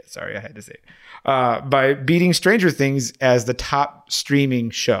to say it. Sorry, I had to say it. By beating Stranger Things as the top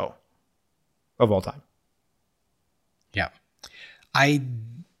streaming show of all time. Yeah. I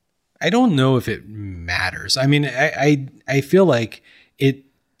don't know if it matters. I mean, I feel like it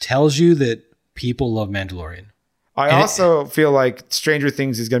tells you that people love Mandalorian. I also feel like Stranger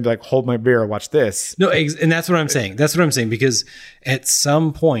Things is going to be like, hold my beer, watch this. No, and that's what I'm saying. That's what I'm saying, because at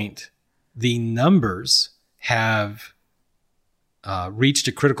some point, the numbers have reached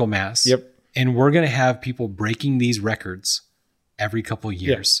a critical mass. Yep. And we're going to have people breaking these records every couple of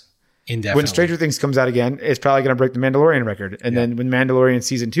years. Indefinitely. When Stranger Things comes out again, it's probably going to break the Mandalorian record. And then when Mandalorian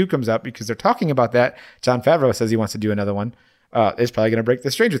season 2 comes up, because they're talking about that, Jon Favreau says he wants to do another one. It's probably going to break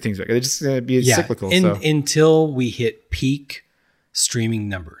the Stranger Things record. It's just going to be cyclical. Until we hit peak streaming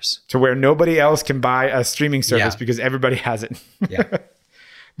numbers. To where nobody else can buy a streaming service because everybody has it. Yeah.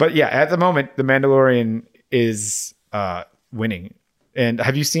 But yeah, at the moment, The Mandalorian is winning. And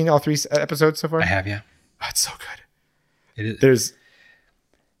have you seen all 3 episodes so far? I have, yeah. Oh, it's so good. It is.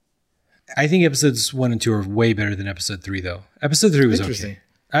 I think episodes 1 and 2 are way better than episode 3, though. Episode 3 was Interesting.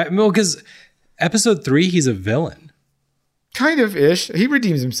 okay. Because episode 3, he's a villain. Kind of ish. He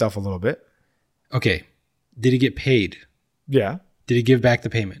redeems himself a little bit. Okay. Did he get paid? Yeah. Did he give back the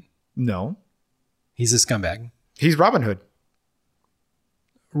payment? No. He's a scumbag. He's Robin Hood.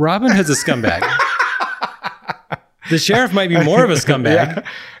 Robin Hood's a scumbag. The sheriff might be more of a scumbag. Yeah.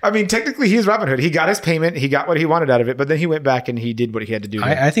 I mean, technically, he's Robin Hood. He got his payment. He got what he wanted out of it. But then he went back and he did what he had to do.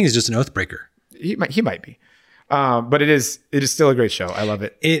 I think he's just an oath breaker. He might be. But it is still a great show. I love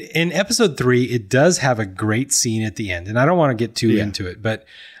it. In episode 3, it does have a great scene at the end, and I don't want to get too into it, but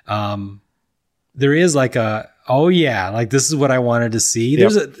there is like this is what I wanted to see.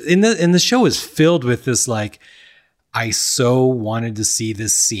 There's in the show is filled with this like, I so wanted to see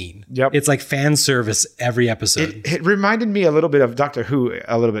this scene. Yep. It's like fan service every episode. It reminded me a little bit of Doctor Who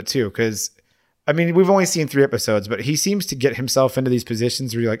a little bit too, because I mean, we've only seen 3 episodes, but he seems to get himself into these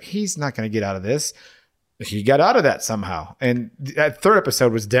positions where you're like, he's not going to get out of this. He got out of that somehow. And that 3rd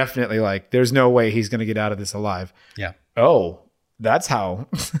episode was definitely like, there's no way he's going to get out of this alive. Yeah. Oh, that's how.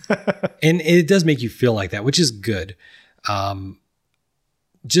 And it does make you feel like that, which is good. Mandalorian,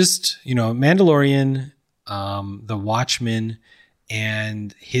 The Watchmen,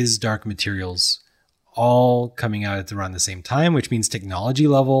 and his Dark Materials all coming out at around the same time, which means technology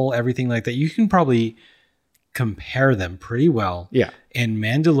level, everything like that. You can probably compare them pretty well. Yeah. And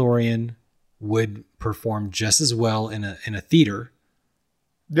Mandalorian would perform just as well in a theater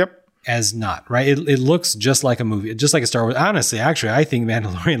Yep. as not, right? It looks just like a movie, just like a Star Wars. Honestly, actually, I think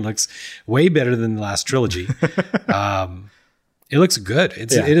Mandalorian looks way better than the last trilogy. It looks good.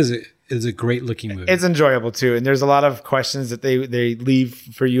 It is a great looking movie. It's enjoyable too, and there's a lot of questions that they leave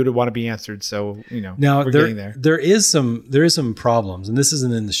for you to want to be answered. So now we're getting there. There is some problems, and this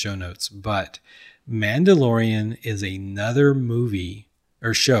isn't in the show notes, but Mandalorian is another movie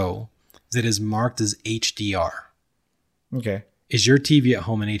or show that is marked as HDR. Okay. Is your TV at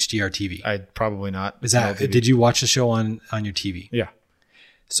home an HDR TV? Probably not. Is that? Did you watch the show on your TV? Yeah.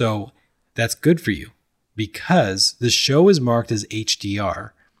 So that's good for you because the show is marked as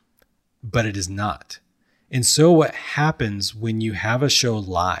HDR, but it is not. And so what happens when you have a show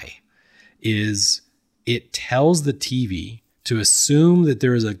lie is it tells the TV to assume that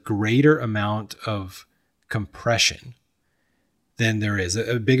there is a greater amount of compression than there is,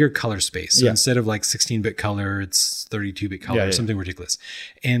 a bigger color space. So instead of like 16-bit color, it's 32-bit color or something ridiculous.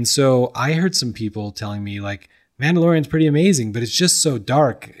 And so I heard some people telling me like, Mandalorian's pretty amazing, but it's just so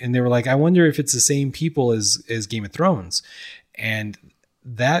dark. And they were like, I wonder if it's the same people as Game of Thrones. And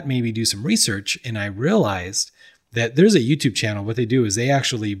that made me do some research. And I realized that there's a YouTube channel. What they do is they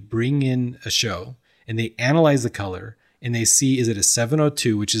actually bring in a show and they analyze the color and they see, is it a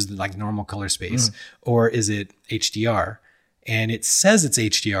 702, which is like normal color space, or is it HDR? And it says it's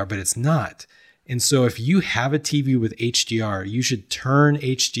HDR, but it's not. And so if you have a TV with HDR, you should turn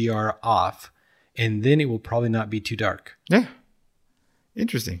HDR off, and then it will probably not be too dark. Yeah.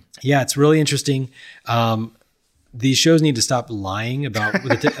 Interesting. Yeah, it's really interesting. These shows need to stop lying about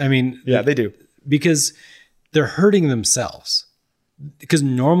yeah, they do. Because they're hurting themselves. Because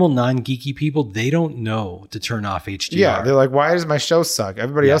normal non-geeky people, they don't know to turn off HDR. Yeah, they're like, why does my show suck?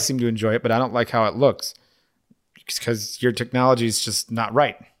 Everybody else seems to enjoy it, but I don't like how it looks. Because your technology is just not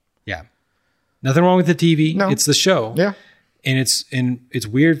right. Yeah. Nothing wrong with the TV. No. It's the show. Yeah. And it's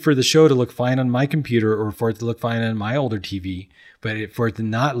weird for the show to look fine on my computer or for it to look fine on my older TV, but for it to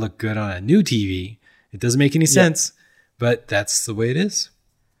not look good on a new TV, it doesn't make any sense, but that's the way it is.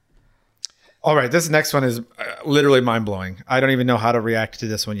 All right. This next one is literally mind blowing. I don't even know how to react to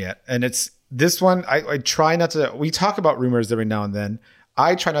this one yet. And it's this one. I try not to, we talk about rumors every now and then.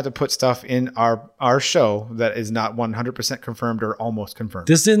 I try not to put stuff in our show that is not 100% confirmed or almost confirmed.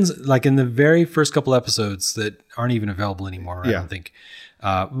 This ends like in the very first couple episodes that aren't even available anymore. I don't think.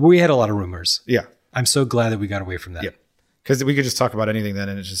 We had a lot of rumors. Yeah. I'm so glad that we got away from that. Yeah. Because we could just talk about anything then.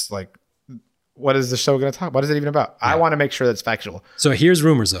 And it's just like, what is the show going to talk about? What is it even about? Yeah. I want to make sure that's factual. So here's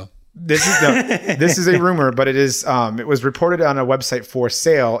rumors though. This is a rumor, but it is, it was reported on a website for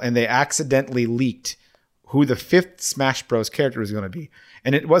sale and they accidentally leaked who the 5th Smash Bros character was going to be.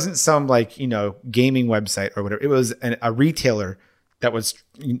 And it wasn't some gaming website or whatever. It was a retailer that was,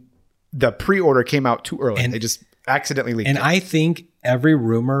 the pre-order came out too early. And they just accidentally leaked it. And I think every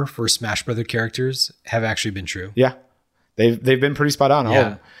rumor for Smash Brother characters have actually been true. Yeah. They've been pretty spot on. All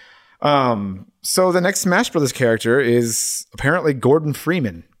of them. So the next Smash Brothers character is apparently Gordon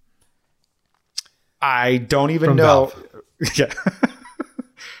Freeman. I don't even know. Valve. Yeah.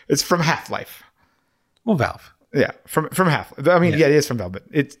 It's from Half-Life. Well, Valve. Yeah, from Half-Life. I mean, it is from Valve, but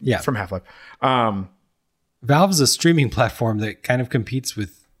it's from Half-Life. Valve is a streaming platform that kind of competes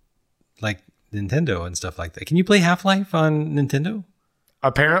with like Nintendo and stuff like that. Can you play Half-Life on Nintendo?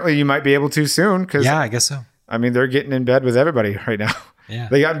 Apparently, you might be able to soon. Yeah, I guess so. I mean, they're getting in bed with everybody right now. Yeah,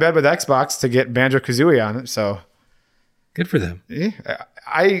 they got in bed with Xbox to get Banjo-Kazooie on it. So good for them. Yeah,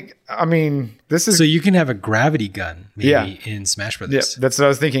 I mean, this is so you can have a gravity gun maybe in Smash Brothers. Yeah, that's what I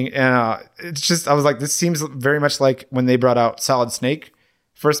was thinking. And it's just, I was like, this seems very much like when they brought out Solid Snake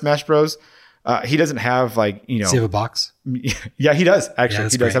for Smash Bros. He doesn't have Does he have a box? Yeah, he does actually. Yeah,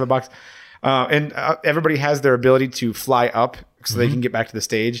 he does have a box. And everybody has their ability to fly up so they can get back to the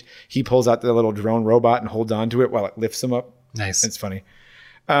stage. He pulls out the little drone robot and holds on to it while it lifts him up. Nice. It's funny.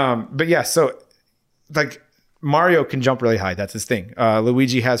 But yeah, so like Mario can jump really high. That's his thing.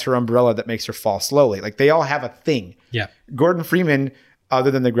 Luigi has her umbrella that makes her fall slowly. Like they all have a thing. Yeah. Gordon Freeman, other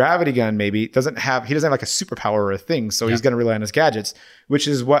than the gravity gun, maybe doesn't have like a superpower or a thing. So he's going to rely on his gadgets, which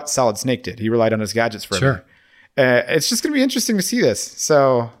is what Solid Snake did. He relied on his gadgets for everything. It's just going to be interesting to see this.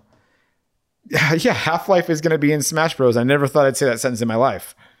 So yeah, Half-Life is going to be in Smash Bros. I never thought I'd say that sentence in my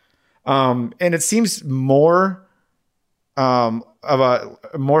life. And it seems more of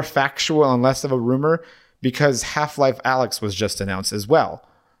a more factual and less of a rumor because Half-Life Alyx was just announced as well.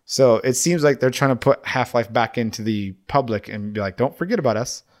 So it seems like they're trying to put Half-Life back into the public and be like, don't forget about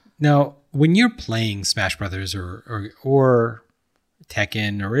us. Now, when you're playing Smash Brothers or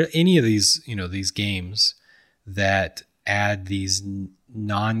Tekken or any of these, these games that add these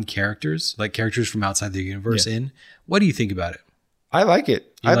non-characters, like characters from outside the universe in, what do you think about it? I like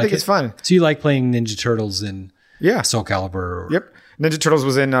it. I think it's fun. So you like playing Ninja Turtles in Yeah. Soul Calibur? Or, Yep. Ninja Turtles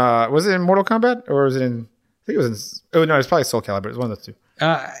was in Mortal Kombat, or was it in? I think it was in. Oh no, it's probably Soul Calibur. It was one of those two.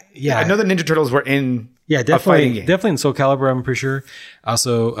 Yeah, I know the Ninja Turtles were in. Yeah, a fighting game. definitely in Soul Calibur. I'm pretty sure.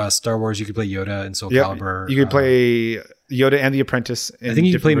 Also, Star Wars. You could play Yoda in Soul Yep. Calibur. You could play Yoda and the Apprentice. I think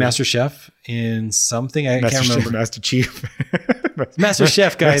you could play Master Chef in something. I can't remember. Master Chief. Master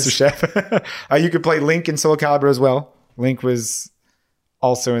Chef, guys. Master Chef. You could play Link in Soul Calibur as well. Link was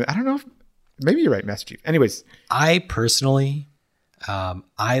also in. I don't know. Maybe you're right, Master Chief. Anyways, I personally,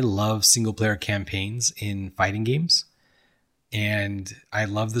 I love single player campaigns in fighting games. And I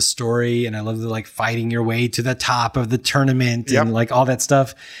love the story, and I love the like fighting your way to the top of the tournament and like all that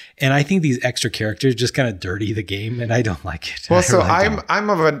stuff. And I think these extra characters just kind of dirty the game, and I don't like it. Well, so I'm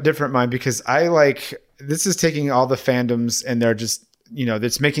of a different mind, because I like, this is taking all the fandoms and they're just,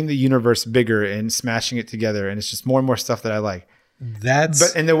 it's making the universe bigger and smashing it together, and it's just more and more stuff that I like.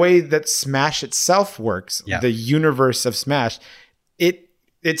 But in the way that Smash itself works, the universe of Smash,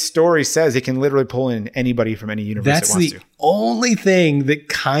 its story says it can literally pull in anybody from any universe it wants to. That's the only thing that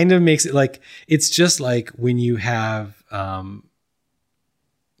kind of makes it like, it's just like when you have, out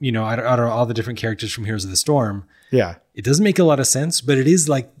of all the different characters from Heroes of the Storm. Yeah. It doesn't make a lot of sense, but it is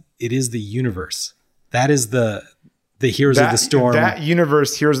the universe. That is the Heroes of the Storm. That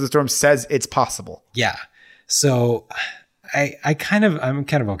universe, Heroes of the Storm, says it's possible. Yeah. So I'm kind of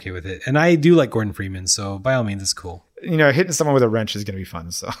okay with it. And I do like Gordon Freeman. So by all means, it's cool. Hitting someone with a wrench is going to be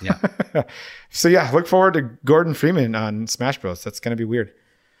fun. So yeah. So yeah, look forward to Gordon Freeman on Smash Bros. That's going to be weird.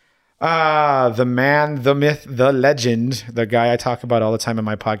 The man, the myth, the legend, the guy I talk about all the time in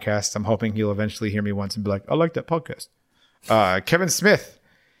my podcast. I'm hoping he'll eventually hear me once and be like, I like that podcast. Kevin Smith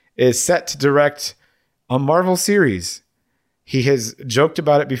is set to direct a Marvel series. He has joked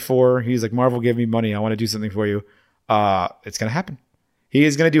about it before. He's like, Marvel gave me money. I want to do something for you. It's going to happen. He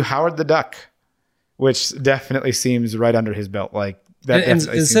is going to do Howard the Duck, which definitely seems right under his belt. Like that. And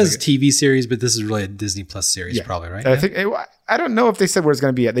it says like TV series, but this is really a Disney Plus series, probably, right? I don't know if they said where it's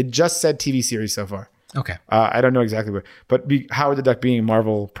going to be at. They just said TV series so far. Okay. I don't know exactly where, but Howard the Duck being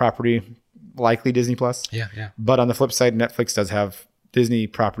Marvel property, likely Disney Plus. Yeah. But on the flip side, Netflix does have Disney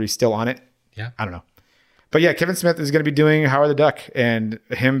property still on it. Yeah. I don't know. But yeah, Kevin Smith is going to be doing Howard the Duck, and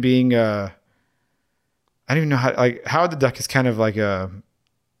him being I don't even know how, like, Howard the Duck is kind of like a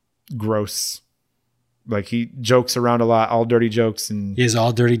gross, like, he jokes around a lot, all dirty jokes. And he is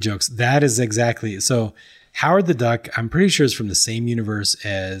all dirty jokes. That is exactly. So Howard the Duck, I'm pretty sure is from the same universe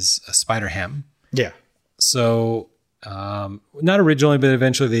as Spider-Ham. Yeah. So not originally, but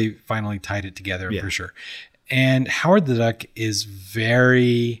eventually they finally tied it together, I'm pretty sure. And Howard the Duck is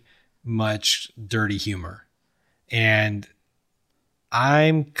very much dirty humor. And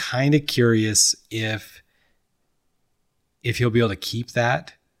I'm kind of curious if he'll be able to keep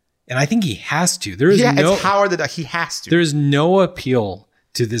that. And I think he has to. It's Howard the Duck. He has to. There is no appeal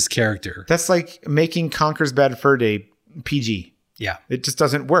to this character. That's like making Conker's Bad Fur Day PG. Yeah. It just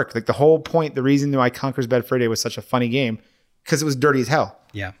doesn't work. Like, the whole point, the reason why Conker's Bad Fur Day was such a funny game, because it was dirty as hell.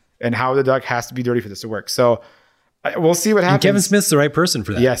 Yeah. And Howard the Duck has to be dirty for this to work. So we'll see what happens. And Kevin Smith's the right person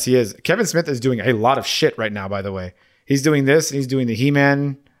for that. Yes, he is. Kevin Smith is doing a lot of shit right now, by the way. He's doing this, and he's doing the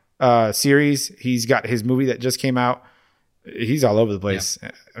He-Man series. He's got his movie that just came out. He's all over the place.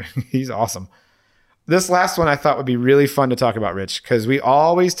 Yeah. He's awesome. This last one I thought would be really fun to talk about, Rich, because we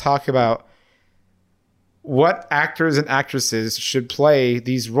always talk about what actors and actresses should play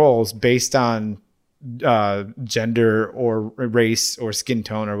these roles based on gender or race or skin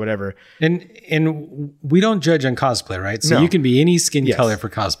tone or whatever. And we don't judge on cosplay, right? So you can be any skin color for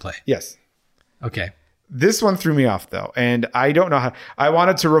cosplay. Yes. Okay. This one threw me off, though, and I don't know how. I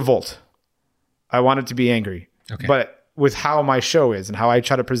wanted to revolt. I wanted to be angry. Okay. But with how my show is and how I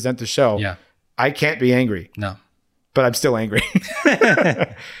try to present the show, I can't be angry. No. But I'm still angry.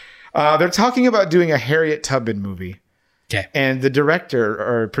 They're talking about doing a Harriet Tubman movie. Okay. And the director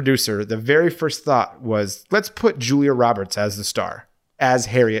or producer, the very first thought was, let's put Julia Roberts as the star, as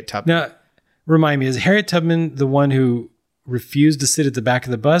Harriet Tubman. Now, remind me, is Harriet Tubman the one who refused to sit at the back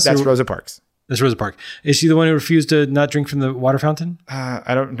of the bus? That's Rosa Parks. That's Rosa Parks. Is she the one who refused to not drink from the water fountain?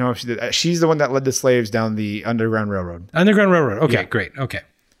 I don't know if she did. She's the one that led the slaves down the Underground Railroad. Underground Railroad. Okay, great. Okay.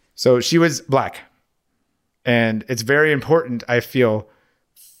 So she was black. And it's very important, I feel,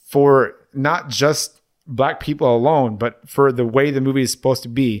 for not just black people alone, but for the way the movie is supposed to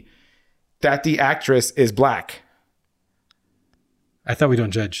be, that the actress is black. I thought we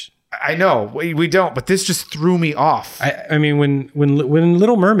don't judge. I know we don't, but this just threw me off. I mean, when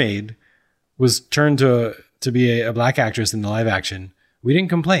Little Mermaid was turned to be a black actress in the live action, we didn't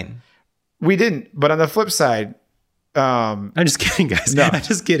complain. We didn't. But on the flip side, I'm just kidding, guys. No. I'm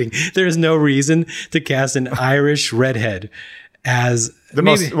just kidding. There is no reason to cast an Irish redhead as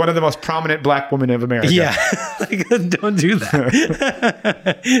one of the most prominent black women of America. Yeah, like, don't do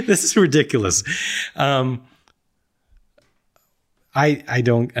that. This is ridiculous. I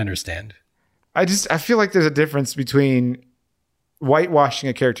don't understand. I feel like there's a difference between whitewashing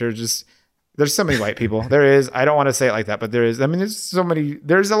a character. There's so many white people. There is. I don't want to say it like that, but there is. I mean,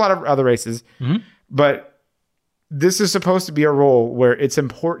 there's a lot of other races, but this is supposed to be a role where it's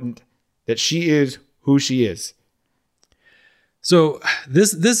important that she is who she is. So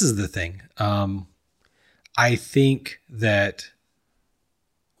this is the thing. I think that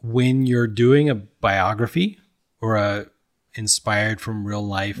when you're doing a biography or a inspired from real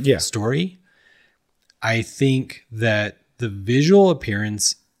life story, I think that the visual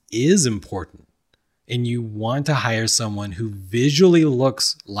appearance is important, and you want to hire someone who visually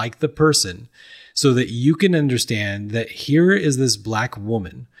looks like the person so that you can understand that here is this black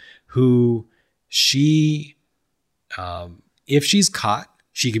woman who if she's caught,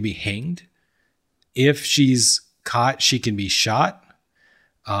 she can be hanged. If she's caught, she can be shot.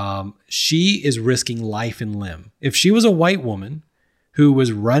 She is risking life and limb. If she was a white woman who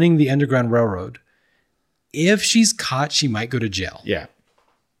was running the Underground Railroad, if she's caught, she might go to jail. Yeah.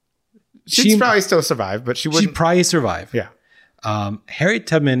 She'd probably still survive, but she wouldn't. She'd probably survive. Yeah. Harriet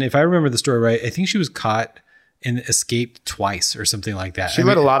Tubman, if I remember the story right, I think she was caught and escaped twice or something like that. She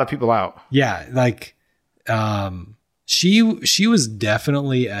let a lot of people out. Yeah. Like, she was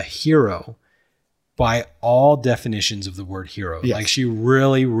definitely a hero by all definitions of the word hero. Yes. Like, she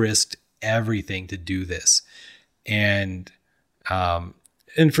really risked everything to do this. And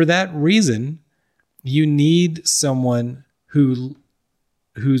for that reason, you need someone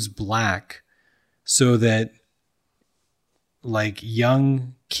who's black so that like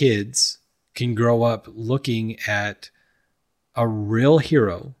young kids can grow up looking at a real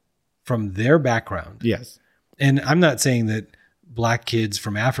hero from their background. Yes. And I'm not saying that black kids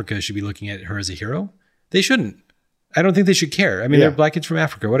from Africa should be looking at her as a hero. They shouldn't. I don't think they should care. I mean, they're black kids from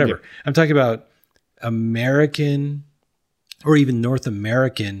Africa, whatever. Yeah. I'm talking about American or even North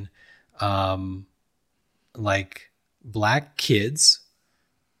American, like black kids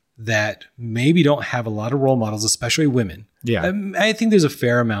that maybe don't have a lot of role models, especially women. Yeah. I think there's a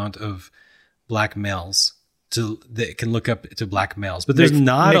fair amount of black males that can look up to black males, but there's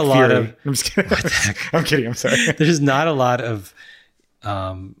not a lot of. I'm just kidding. I'm kidding. I'm sorry. There's not a lot of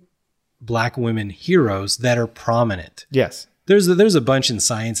black women heroes that are prominent. Yes. There's a bunch in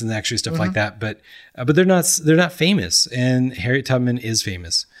science and actually stuff like that, but they're not famous. And Harriet Tubman is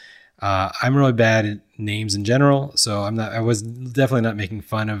famous. I'm really bad at names in general, so I was definitely not making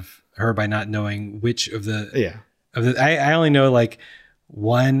fun of her by not knowing which of the. I only know like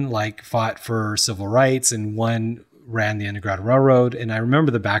one like fought for civil rights and one ran the Underground Railroad, and I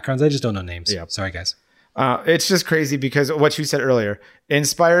remember the backgrounds. I just don't know names. Yeah. Sorry, guys. It's just crazy because what you said earlier,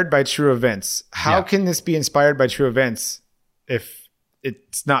 inspired by true events. How can this be inspired by true events if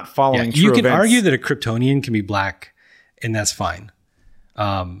it's not following true events? You can argue that a Kryptonian can be black, and that's fine.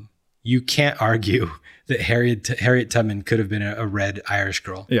 You can't argue that Harriet Tubman could have been a red Irish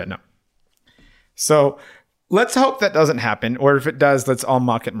girl. Yeah, no. So let's hope that doesn't happen, or if it does, let's all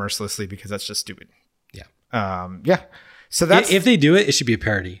mock it mercilessly because that's just stupid. Yeah. So that's if they do it, it should be a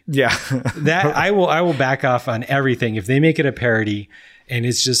parody. Yeah. That I will back off on everything if they make it a parody and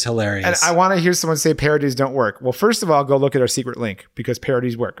it's just hilarious. And I want to hear someone say parodies don't work. Well, first of all, go look at our secret link because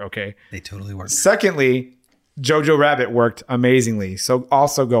parodies work. Okay. They totally work. Secondly, Jojo Rabbit worked amazingly. So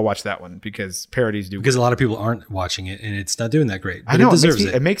also go watch that one because parodies do. Because a lot of people aren't watching it and it's not doing that great. But I know, it deserves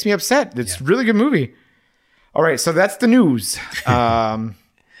it. It makes me upset. It's a really good movie. All right. So that's the news. The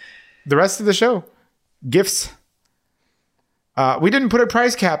rest of the show, gifts. We didn't put a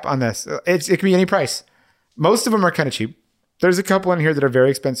price cap on this. It can be any price. Most of them are kind of cheap. There's a couple in here that are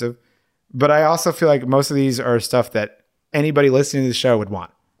very expensive, but I also feel like most of these are stuff that anybody listening to the show would want.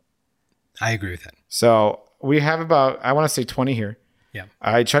 I agree with that. So we have about, I want to say 20 here. Yeah.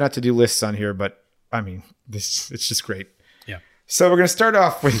 I try not to do lists on here, but I mean, it's just great. Yeah. So we're going to start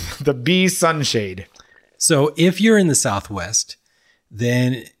off with the Bee Sunshade. So if you're in the Southwest,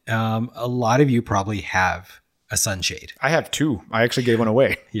 then a lot of you probably have a sunshade. I have two. I actually gave one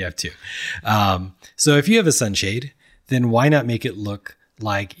away. You have two. So if you have a sunshade, then why not make it look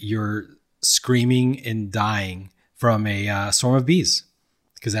like you're screaming and dying from a swarm of bees?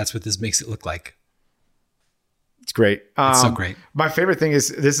 Because that's what this makes it look like. It's great. It's so great. My favorite thing is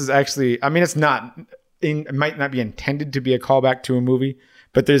this is actually, I mean, it might not be intended to be a callback to a movie,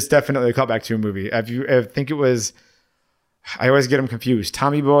 but there's definitely a callback to a movie. I think it was I always get them confused.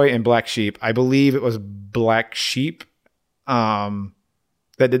 Tommy Boy and Black Sheep. I believe it was Black Sheep that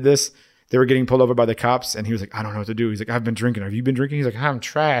did this. They were getting pulled over by the cops, and he was like, I don't know what to do. He's like, I've been drinking. Have you been drinking? He's like, I'm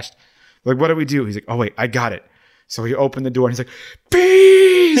trashed. Like, what do we do? He's like, oh, wait, I got it. So he opened the door, and he's like,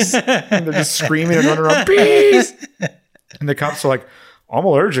 bees! And they're just screaming and running around, bees! And the cops are like, I'm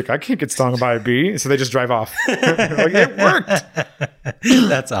allergic. I can't get stung by a bee. So they just drive off. Like, it worked.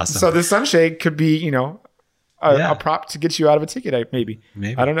 That's awesome. So the sunshade could be, a prop to get you out of a ticket, maybe.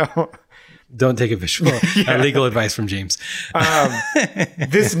 I don't know. Don't take official legal advice from James.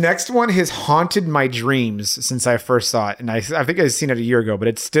 This next one has haunted my dreams since I first saw it. And I think I've seen it a year ago, but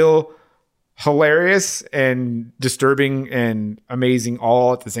it's still hilarious and disturbing and amazing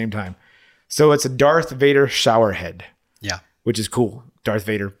all at the same time. So it's a Darth Vader shower head. Yeah. Which is cool. Darth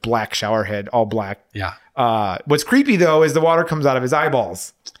Vader, black shower head, all black. Yeah. What's creepy, though, is the water comes out of his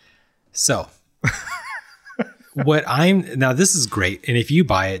eyeballs. So... now this is great. And if you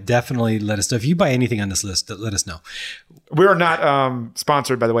buy it, definitely let us know. If you buy anything on this list, let us know. We're not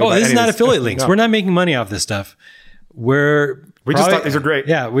sponsored, by the way. Oh, this is not affiliate links. No. We're not making money off this stuff. We just thought these are great.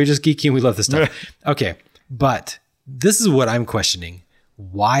 Yeah, we're just geeky and we love this stuff. Okay. But this is what I'm questioning.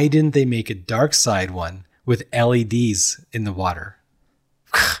 Why didn't they make a dark side one with LEDs in the water?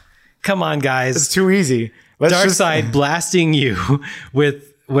 Come on, guys. It's too easy. Dark side blasting you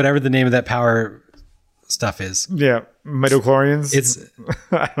with whatever the name of that power stuff is. Yeah, midichlorians. It's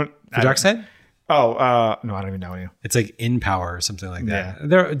the dark side. Oh, no, I don't even know. It's like In Power or something like that.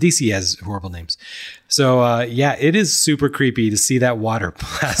 Yeah. DC has horrible names. So it is super creepy to see that water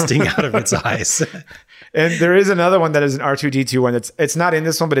blasting out of its eyes. And there is another one that is an R2D2 one. It's not in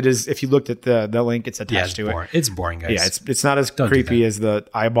this one, but it is. If you looked at the link, it's attached to it. It's boring, guys. Yeah, it's not as creepy as the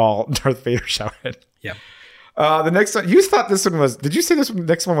eyeball Darth Vader shower head. Yeah. The next one, you thought this one was, did you say this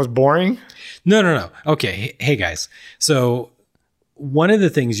next one was boring? No. Okay. Hey guys. So one of the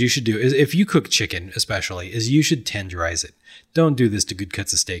things you should do is if you cook chicken, especially, is you should tenderize it. Don't do this to good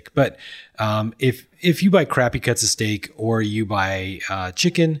cuts of steak. But if you buy crappy cuts of steak or you buy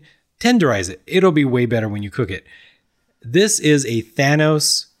chicken, tenderize it. It'll be way better when you cook it. This is a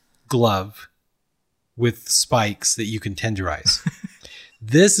Thanos glove with spikes that you can tenderize.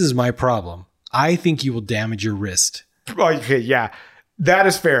 This is my problem. I think you will damage your wrist. Okay, yeah. That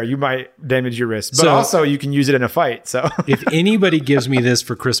is fair. You might damage your wrist, but also you can use it in a fight. So if anybody gives me this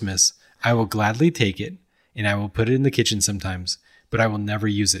for Christmas, I will gladly take it and I will put it in the kitchen sometimes, but I will never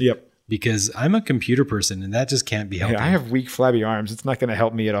use it. Yep. Because I'm a computer person and that just can't be helped. Yeah, I have weak, flabby arms. It's not going to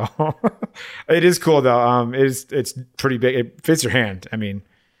help me at all. It is cool though. It's pretty big. It fits your hand. I mean,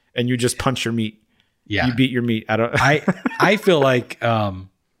 and you just punch your meat. Yeah. You beat your meat. I feel like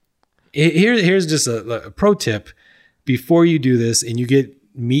here's just a pro tip. Before you do this and you get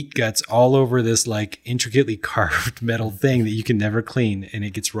meat guts all over this like intricately carved metal thing that you can never clean and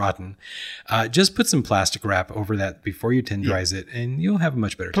it gets rotten, just put some plastic wrap over that before you tenderize it and you'll have a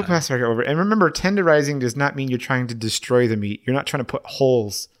much better time. Put plastic wrap over it. And remember, tenderizing does not mean you're trying to destroy the meat. You're not trying to put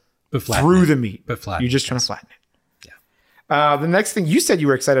holes through the meat. But flatten You're just trying to flatten it. Yeah. The next thing, you said you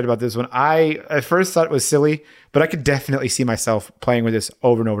were excited about this one. I at first thought it was silly, but I could definitely see myself playing with this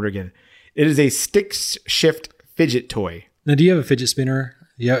over and over again. It is a stick shift fidget toy. Now, do you have a fidget spinner?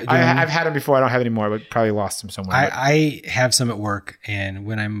 Yeah, I've had them before. I don't have any more, but probably lost them somewhere. I have some at work, and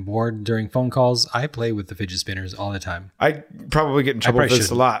when I'm bored during phone calls, I play with the fidget spinners all the time. I probably get in trouble for this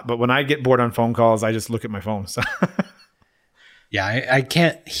a lot, but when I get bored on phone calls, I just look at my phone. So. Yeah, I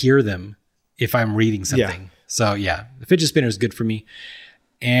can't hear them if I'm reading something. Yeah. So yeah, the fidget spinner is good for me.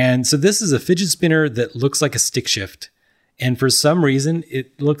 And so this is a fidget spinner that looks like a stick shift. And for some reason,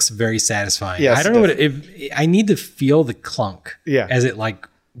 it looks very satisfying. Yes, I don't know I need to feel the clunk as it like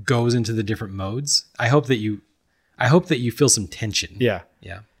goes into the different modes. I hope that you feel some tension. Yeah.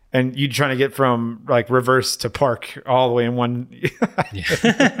 Yeah. And you trying to get from like reverse to park all the way in one.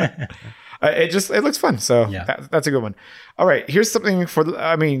 It looks fun. So that's a good one. All right. Here's something it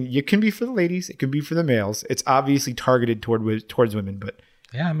can be for the ladies. It can be for the males. It's obviously targeted towards women, but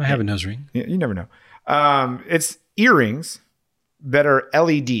yeah, I might have a nose ring. You never know. It's earrings that are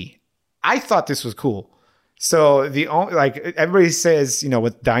LED. I thought this was cool. So everybody says,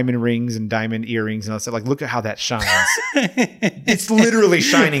 with diamond rings and diamond earrings and all that, like, look at how that shines. It's literally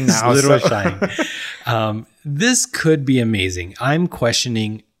shining now. It's literally shining. This could be amazing. I'm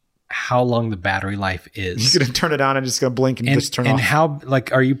questioning how long the battery life is. You're going to turn it on and just going to blink and just turn off. And how,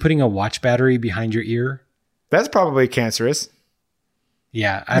 are you putting a watch battery behind your ear? That's probably cancerous.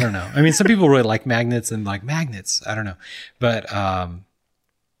 Yeah, I don't know. I mean, some people really like magnets and like magnets. I don't know. But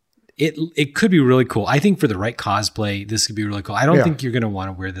it could be really cool. I think for the right cosplay, this could be really cool. I don't think you're going to want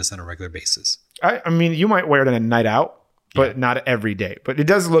to wear this on a regular basis. I mean, you might wear it on a night out, but not every day. But it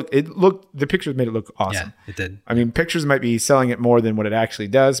does look. The pictures made it look awesome. Yeah, it did. I mean, pictures might be selling it more than what it actually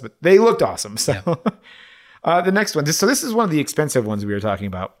does, but they looked awesome. So the next one. So this is one of the expensive ones we were talking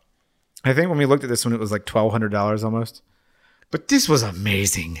about. I think when we looked at this one, it was like $1,200 almost. But this was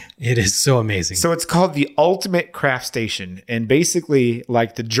amazing. It is so amazing. So it's called the Ultimate Craft Station. And basically,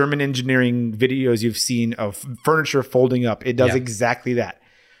 like the German engineering videos you've seen of furniture folding up, it does exactly that.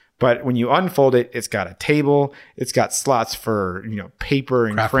 But when you unfold it, it's got a table. It's got slots for, paper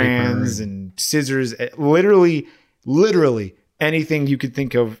and Craft crayons paper. and scissors. Literally anything you could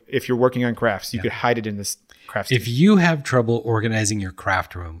think of if you're working on crafts, you could hide it in this craft station. If you have trouble organizing your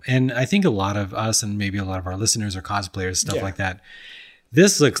craft room, and I think a lot of us and maybe a lot of our listeners are cosplayers, stuff like that,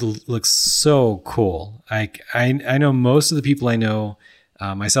 this looks so cool. Like I know most of the people I know,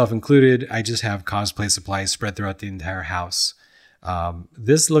 myself included, I just have cosplay supplies spread throughout the entire house.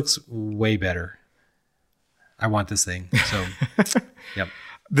 This looks way better. I want this thing. So, yep.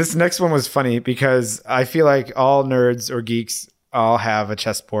 This next one was funny because I feel like all nerds or geeks all have a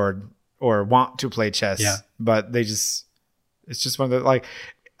chessboard or want to play chess, but it's just one of the,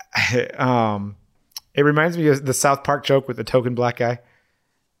 it reminds me of the South Park joke with the token black guy.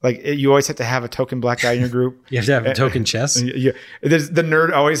 Like you always have to have a token black guy in your group. You have to have a token chess. Yeah. The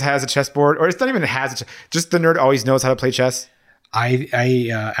nerd always has a chessboard, or it's not even just the nerd always knows how to play chess.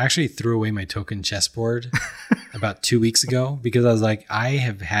 I actually threw away my token chessboard about 2 weeks ago because I was like, I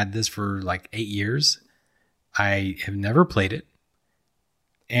have had this for like 8 years. I have never played it.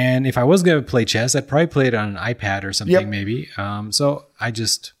 And if I was going to play chess, I'd probably play it on an iPad or something, maybe. So I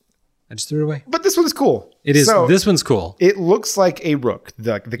just threw it away. But this one's cool. It is. So this one's cool. It looks like a rook,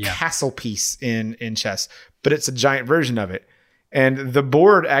 the castle piece in chess, but it's a giant version of it. And the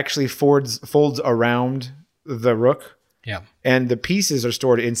board actually folds around the rook. Yeah. And the pieces are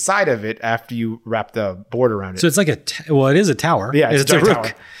stored inside of it after you wrap the board around it. So it's like it is a tower. Yeah, it's a rook.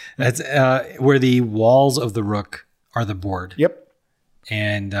 tower. That's where the walls of the rook are the board. Yep.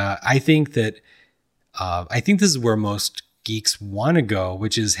 And I think this is where most geeks want to go,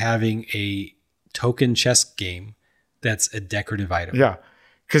 which is having a token chess game that's a decorative item. Yeah.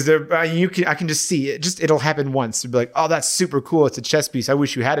 Because I can just see it. It'll happen once. It'll be like, oh, that's super cool. It's a chess piece. I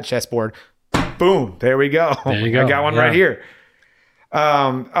wish you had a chessboard. Boom. There we go. There you go. I got one right here.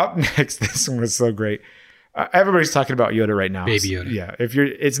 Up next, this one was so great. Everybody's talking about Yoda right now. Baby Yoda. Yeah.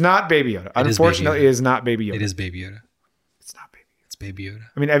 It's not Baby Yoda. Unfortunately, it is not Baby Yoda. It is Baby Yoda. It's not Baby Yoda. It's Baby Yoda.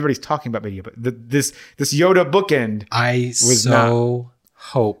 I mean, everybody's talking about Baby Yoda, but this Yoda bookend. I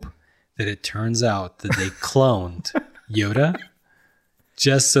hope that it turns out that they cloned Yoda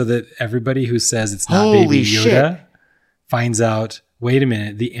just so that everybody who says it's not Baby Yoda finds out, wait a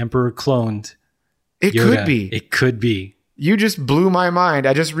minute, the Emperor cloned It Yoda. could be. It could be. You just blew my mind.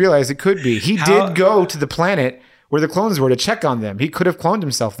 I just realized it could be. He did go to the planet where the clones were to check on them. He could have cloned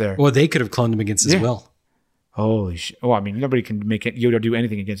himself there. Well, they could have cloned him against his will. Holy shit. Well, I mean, nobody can make Yoda do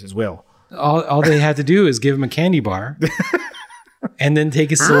anything against his will. All they had to do is give him a candy bar and then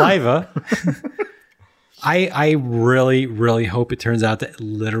take his saliva. I really, really hope it turns out to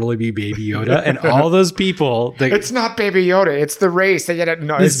literally be Baby Yoda and all those people. It's not Baby Yoda. It's the race.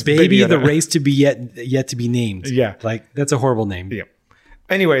 No, it's Baby Yoda. The race to be yet to be named. Yeah. Like, that's a horrible name. Yeah.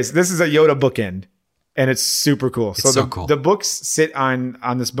 Anyways, this is a Yoda bookend, and it's super cool. It's so cool. The books sit on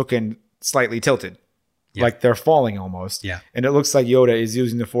this bookend slightly tilted. Yeah. Like they're falling almost. Yeah. And it looks like Yoda is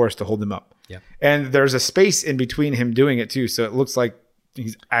using the Force to hold them up. Yeah. And there's a space in between him doing it too. So it looks like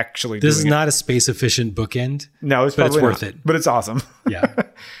he's actually This is doing not a space efficient bookend. No, but it's worth it. But it's awesome. Yeah.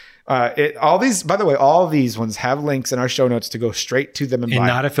 All these ones have links in our show notes to go straight to them and buy.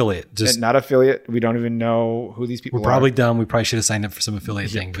 Not affiliate. And not affiliate. We don't even know who these people are. We're probably dumb. We probably should have signed up for some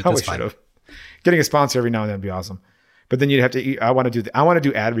affiliate thing, but that's fine. Should have. Getting a sponsor every now and then would be awesome. But then you'd have to I want to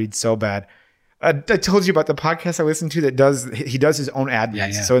do ad reads so bad. I told you about the podcast I listened to that does his own ad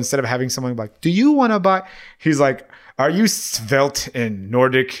reads. Yeah. So instead of having someone like, do you want to buy? He's like, are you svelte and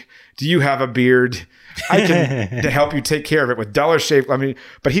Nordic? Do you have a beard? I can help you take care of it with Dollar Shave. I mean,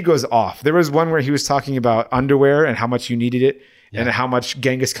 but he goes off. There was one where he was talking about underwear and how much you needed it and how much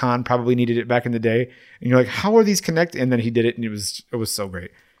Genghis Khan probably needed it back in the day. And you're like, how are these connected? And then he did it and it was so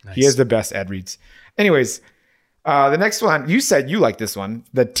great. Nice. He has the best ad reads. Anyways, the next one, you said you like this one,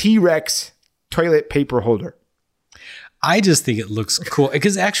 the T-Rex toilet paper holder. I just think it looks cool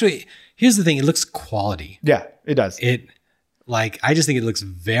because actually, here's the thing: it looks quality. Yeah, it does. I just think it looks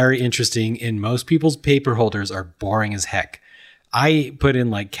very interesting. And most people's paper holders are boring as heck. I put in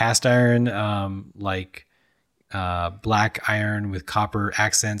like cast iron, black iron with copper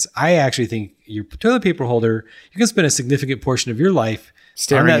accents. I actually think your toilet paper holder, you can spend a significant portion of your life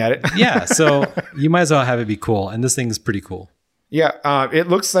staring at it. Yeah. So you might as well have it be cool. And this thing is pretty cool. Yeah. It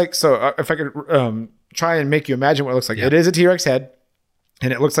looks like, so if I could try and make you imagine what it looks like. Yeah. It is a T-Rex head,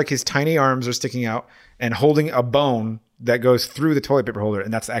 and it looks like his tiny arms are sticking out and holding a bone that goes through the toilet paper holder.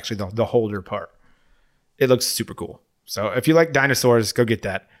 And that's actually the holder part. It looks super cool. So if you like dinosaurs, go get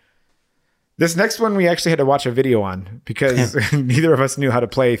that. This next one we actually had to watch a video on because neither of us knew how to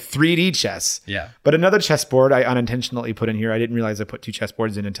play 3D chess. Yeah. But another chessboard I unintentionally put in here. I didn't realize I put 2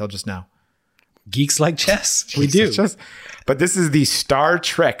 chessboards in until just now. Geeks like chess. We do. But this is the Star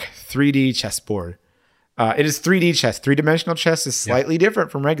Trek 3D chessboard. It is 3D chess. 3-dimensional chess is slightly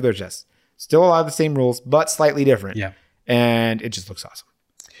different from regular chess. Still a lot of the same rules, but slightly different. Yeah. And it just looks awesome.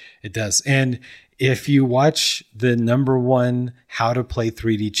 It does. And if you watch the #1 how to play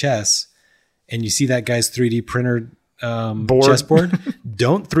 3D chess and you see that guy's 3D printer chessboard,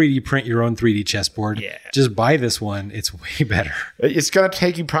 don't 3D print your own 3D chessboard. Yeah. Just buy this one. It's way better. It's going to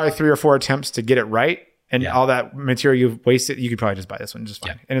take you probably 3 or 4 attempts to get it right. And all that material you've wasted, you could probably just buy this one just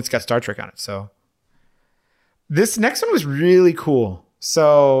fine. Yeah. And it's got Star Trek on it. So this next one was really cool.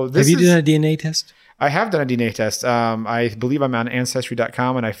 So this Have you done a DNA test? I have done a DNA test. I believe I'm on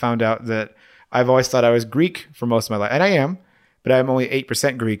Ancestry.com, and I found out that I've always thought I was Greek for most of my life. And I am, but I'm only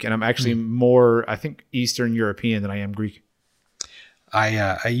 8% Greek, and I'm actually more, I think, Eastern European than I am Greek.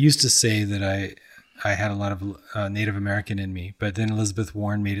 I used to say that I had a lot of Native American in me, but then Elizabeth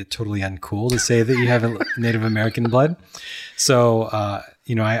Warren made it totally uncool to say that you have a Native American blood. So, I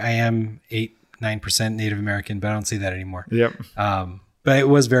am 8-9% Native American, but I don't say that anymore. Yep. But it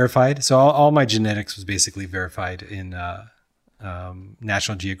was verified. So all my genetics was basically verified in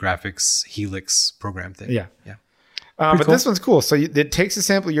National Geographic's Helix program thing. Yeah. Yeah. But cool. this one's cool. So it takes a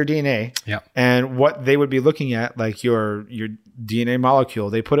sample of your DNA, and what they would be looking at, like your DNA molecule,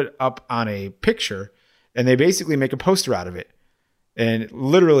 they put it up on a picture, and they basically make a poster out of it. And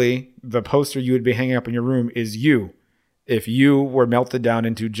literally, the poster you would be hanging up in your room is you. If you were melted down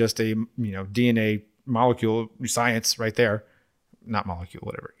into just a DNA molecule science right there, not molecule,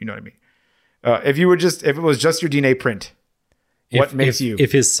 whatever, you know what I mean. If it was just your DNA print, what makes you?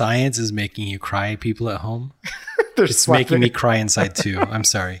 If his science is making you cry, people at home. It's slapping. making me cry inside too. I'm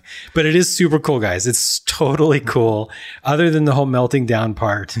sorry. But it is super cool, guys. It's totally cool. Other than the whole melting down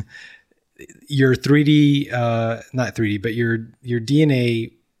part, your 3D, not 3D, but your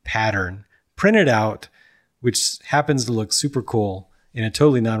DNA pattern printed out, which happens to look super cool in a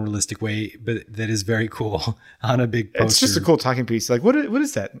totally non-realistic way, but that is very cool on a big poster. It's just a cool talking piece. Like, what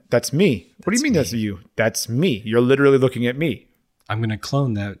is that? That's me. What do you mean that's you? That's me. You're literally looking at me. I'm going to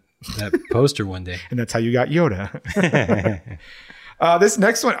clone that poster one day. And that's how you got Yoda. This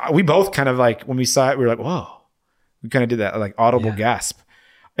next one, we both kind of like, when we saw it, we were like, whoa. We kind of did that like audible gasp.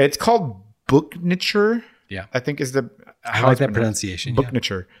 It's called Booknature. Yeah. I think is I like that pronunciation.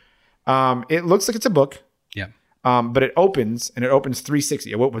 Booknature. It looks like it's a book. Yeah. But it opens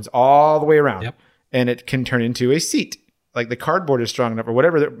 360. It opens all the way around. Yep. And it can turn into a seat. Like the cardboard is strong enough, or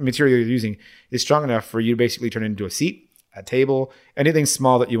whatever the material you're using is strong enough for you to basically turn it into a seat, a table, anything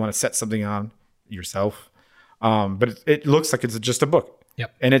small that you want to set something on yourself. But it looks like it's just a book.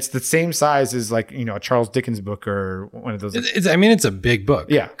 Yep. And it's the same size as like, a Charles Dickens book or one of those. It's a big book.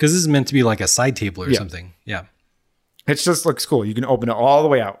 Yeah. Because this is meant to be like a side table or something. Yeah. It just looks cool. You can open it all the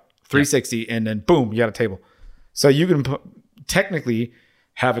way out, 360, and then boom, you got a table. So you can technically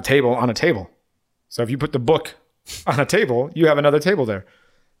have a table on a table. So if you put the book on a table, you have another table there.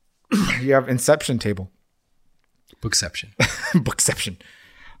 You have Inception table. Bookception. Bookception.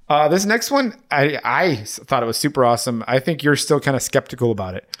 This next one, I thought it was super awesome. I think you're still kind of skeptical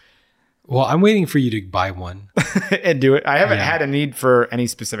about it. Well, I'm waiting for you to buy one. And do it. I haven't had a need for any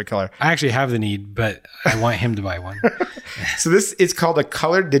specific color. I actually have the need, but I want him to buy one. So this is called a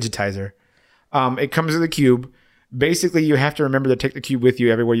color digitizer. It comes with a cube. Basically, you have to remember to take the cube with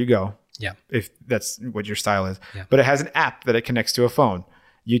you everywhere you go. Yeah. If that's what your style is. Yeah. But it has an app that it connects to a phone.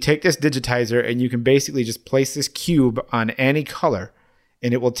 You take this digitizer and you can basically just place this cube on any color,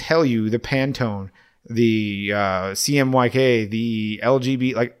 and it will tell you the Pantone, the CMYK, the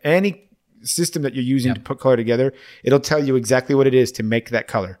LGB, like any system that you're using to put color together. It'll tell you exactly what it is to make that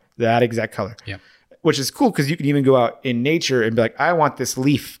color, that exact color. Yeah. Which is cool because you can even go out in nature and be like, I want this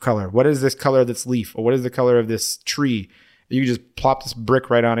leaf color. What is this color of this leaf? Or what is the color of this tree? You just plop this brick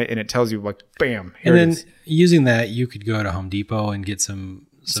right on it and it tells you like, bam, here and it then is. using that, you could go to Home Depot and get some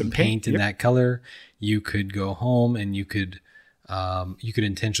paint in Yep. that color. You could go home and you could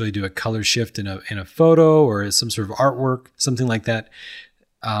intentionally do a color shift in a photo or some sort of artwork, something like that.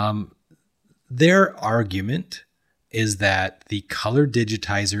 Their argument is that the color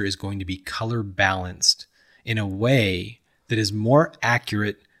digitizer is going to be color balanced in a way that is more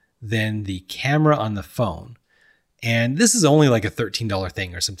accurate than the camera on the phone. And this is only like a $13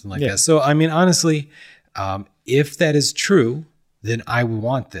 thing or something like that. So, I mean, honestly, if that is true, then I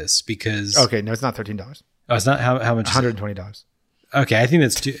want this because... Okay, no, it's not $13. Oh, it's not how much? $120. Okay, I think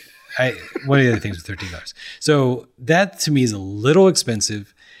that's too... one of the other things with $13. So that to me is a little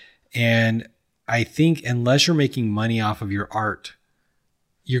expensive. And I think unless you're making money off of your art,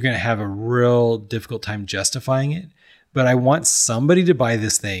 you're going to have a real difficult time justifying it. But I want somebody to buy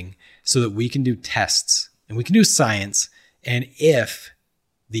this thing so that we can do tests and we can do science. And if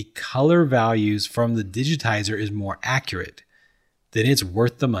the color values from the digitizer is more accurate, then it's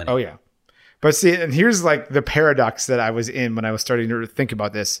worth the money. Oh, yeah. But see, and here's like the paradox that I was in when I was starting to think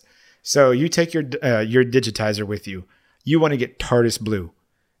about this. So you take your digitizer with you. You want to get TARDIS blue.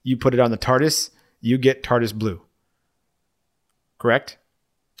 You put it on the TARDIS, you get TARDIS blue. Correct?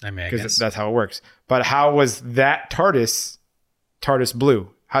 I mean, I because guess that's how it works. But how was that TARDIS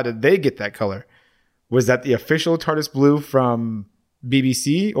blue? How did they get that color? Was that the official TARDIS blue from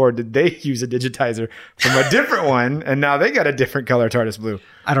BBC, or did they use a digitizer from a different one and now they got a different color TARDIS blue?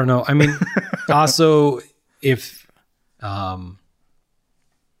 I don't know. I mean, also if,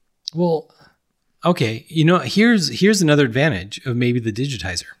 well, okay, you know, here's another advantage of maybe the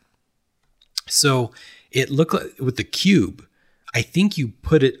digitizer. So it looked like with the cube, I think you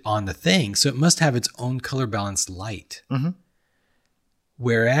put it on the thing, so it must have its own color balanced light. Mm-hmm.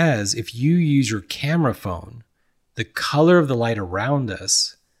 Whereas if you use your camera phone, the color of the light around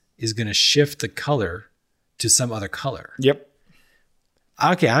us is going to shift the color to some other color. Yep.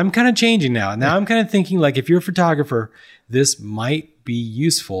 Okay, I'm kind of changing now. Now I'm kind of thinking like if you're a photographer, this might be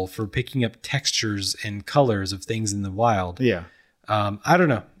useful for picking up textures and colors of things in the wild. Yeah. I don't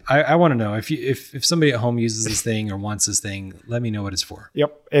know. I want to know if somebody at home uses this thing or wants this thing, let me know what it's for.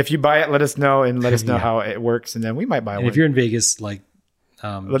 Yep. If you buy it, let us know and let us know how it works, and then we might buy one. If you're in Vegas, like,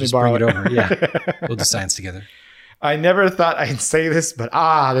 just bring it over. Yeah, we'll do science together. I never thought I'd say this, but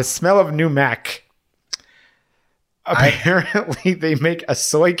the smell of new Mac. Apparently, they make a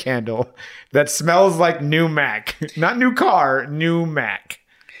soy candle that smells like new Mac. Not new car, new Mac.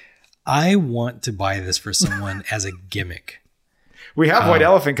 I want to buy this for someone as a gimmick. We have White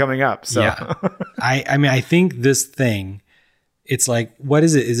Elephant coming up. So yeah. I mean, I think this thing, it's like, what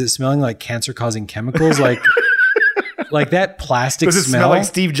is it? Is it smelling like cancer-causing chemicals? Like that plastic Does it smell like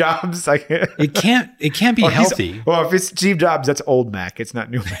Steve Jobs? It can't be healthy. Well, if it's Steve Jobs, that's old Mac. It's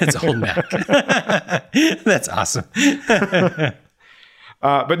not new Mac. It's old Mac. That's awesome.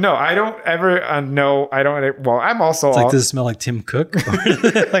 But no, I don't ever know. I don't. Well, I'm also it's like, does it smell like Tim Cook?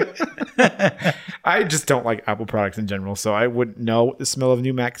 I just don't like Apple products in general, so I wouldn't know what the smell of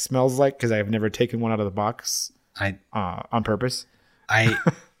new Mac smells like because I've never taken one out of the box on purpose. I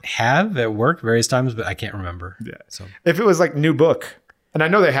have at work various times, but I can't remember. Yeah. So if it was like new book, and I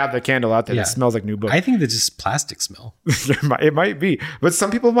know they have the candle out there that smells like new book. I think that's just plastic smell. It might be, but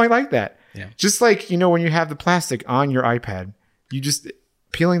some people might like that. Yeah. Just like, when you have the plastic on your iPad, you just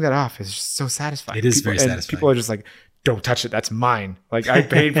peeling that off is just so satisfying. It is very satisfying. People are just like, don't touch it. That's mine. Like, I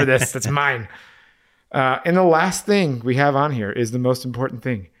paid for this. That's mine. And the last thing we have on here is the most important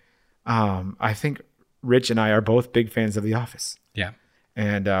thing. I think Rich and I are both big fans of The Office. Yeah.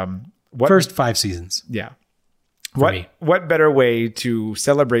 And first 5 seasons. Yeah. Me. What better way to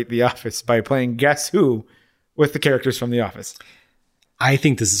celebrate The Office by playing Guess Who with the characters from The Office? I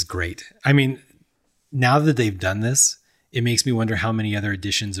think this is great. I mean, now that they've done this, it makes me wonder how many other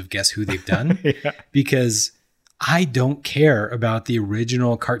editions of Guess Who they've done. Yeah. Because I don't care about the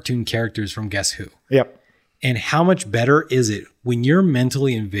original cartoon characters from Guess Who. Yep. And how much better is it when you're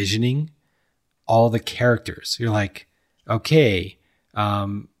mentally envisioning all the characters? You're like, okay,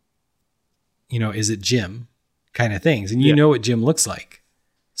 is it Jim? Kind of things. And you know what Jim looks like.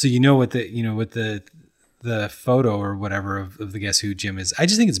 So you know what the photo or whatever of the Guess Who Jim is. I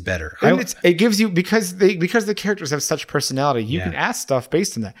just think it's better. And it gives you, because the characters have such personality, you can ask stuff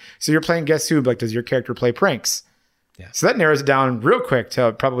based on that. So you're playing Guess Who, like, does your character play pranks? Yeah. So that narrows it down real quick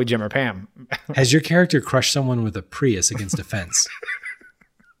to probably Jim or Pam. Has your character crushed someone with a Prius against a fence?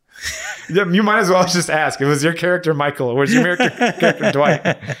 Yeah, you might as well just ask. It was your character Michael, or was your character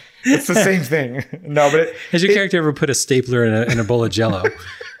Dwight? It's the same thing. No, but has your character ever put a stapler in a bowl of Jell-O?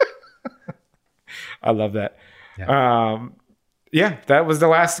 I love that. Yeah. That was the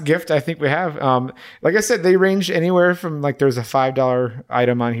last gift I think we have. Like I said, they range anywhere from, like, there's a $5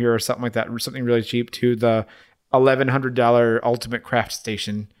 item on here or something like that, or something really cheap, to the $1,100 Ultimate Craft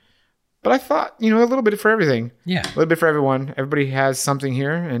Station. But I thought, a little bit for everything. Yeah. A little bit for everyone. Everybody has something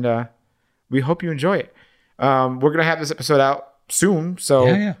here, and we hope you enjoy it. We're going to have this episode out soon. So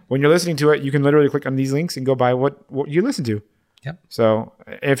Yeah. when you're listening to it, you can literally click on these links and go buy what you listen to. Yep. So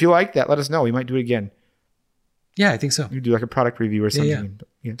if you like that, let us know. We might do it again. Yeah, I think so. You do like a product review or something.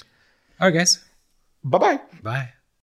 Yeah. Yeah. All right, guys. Bye-bye. Bye.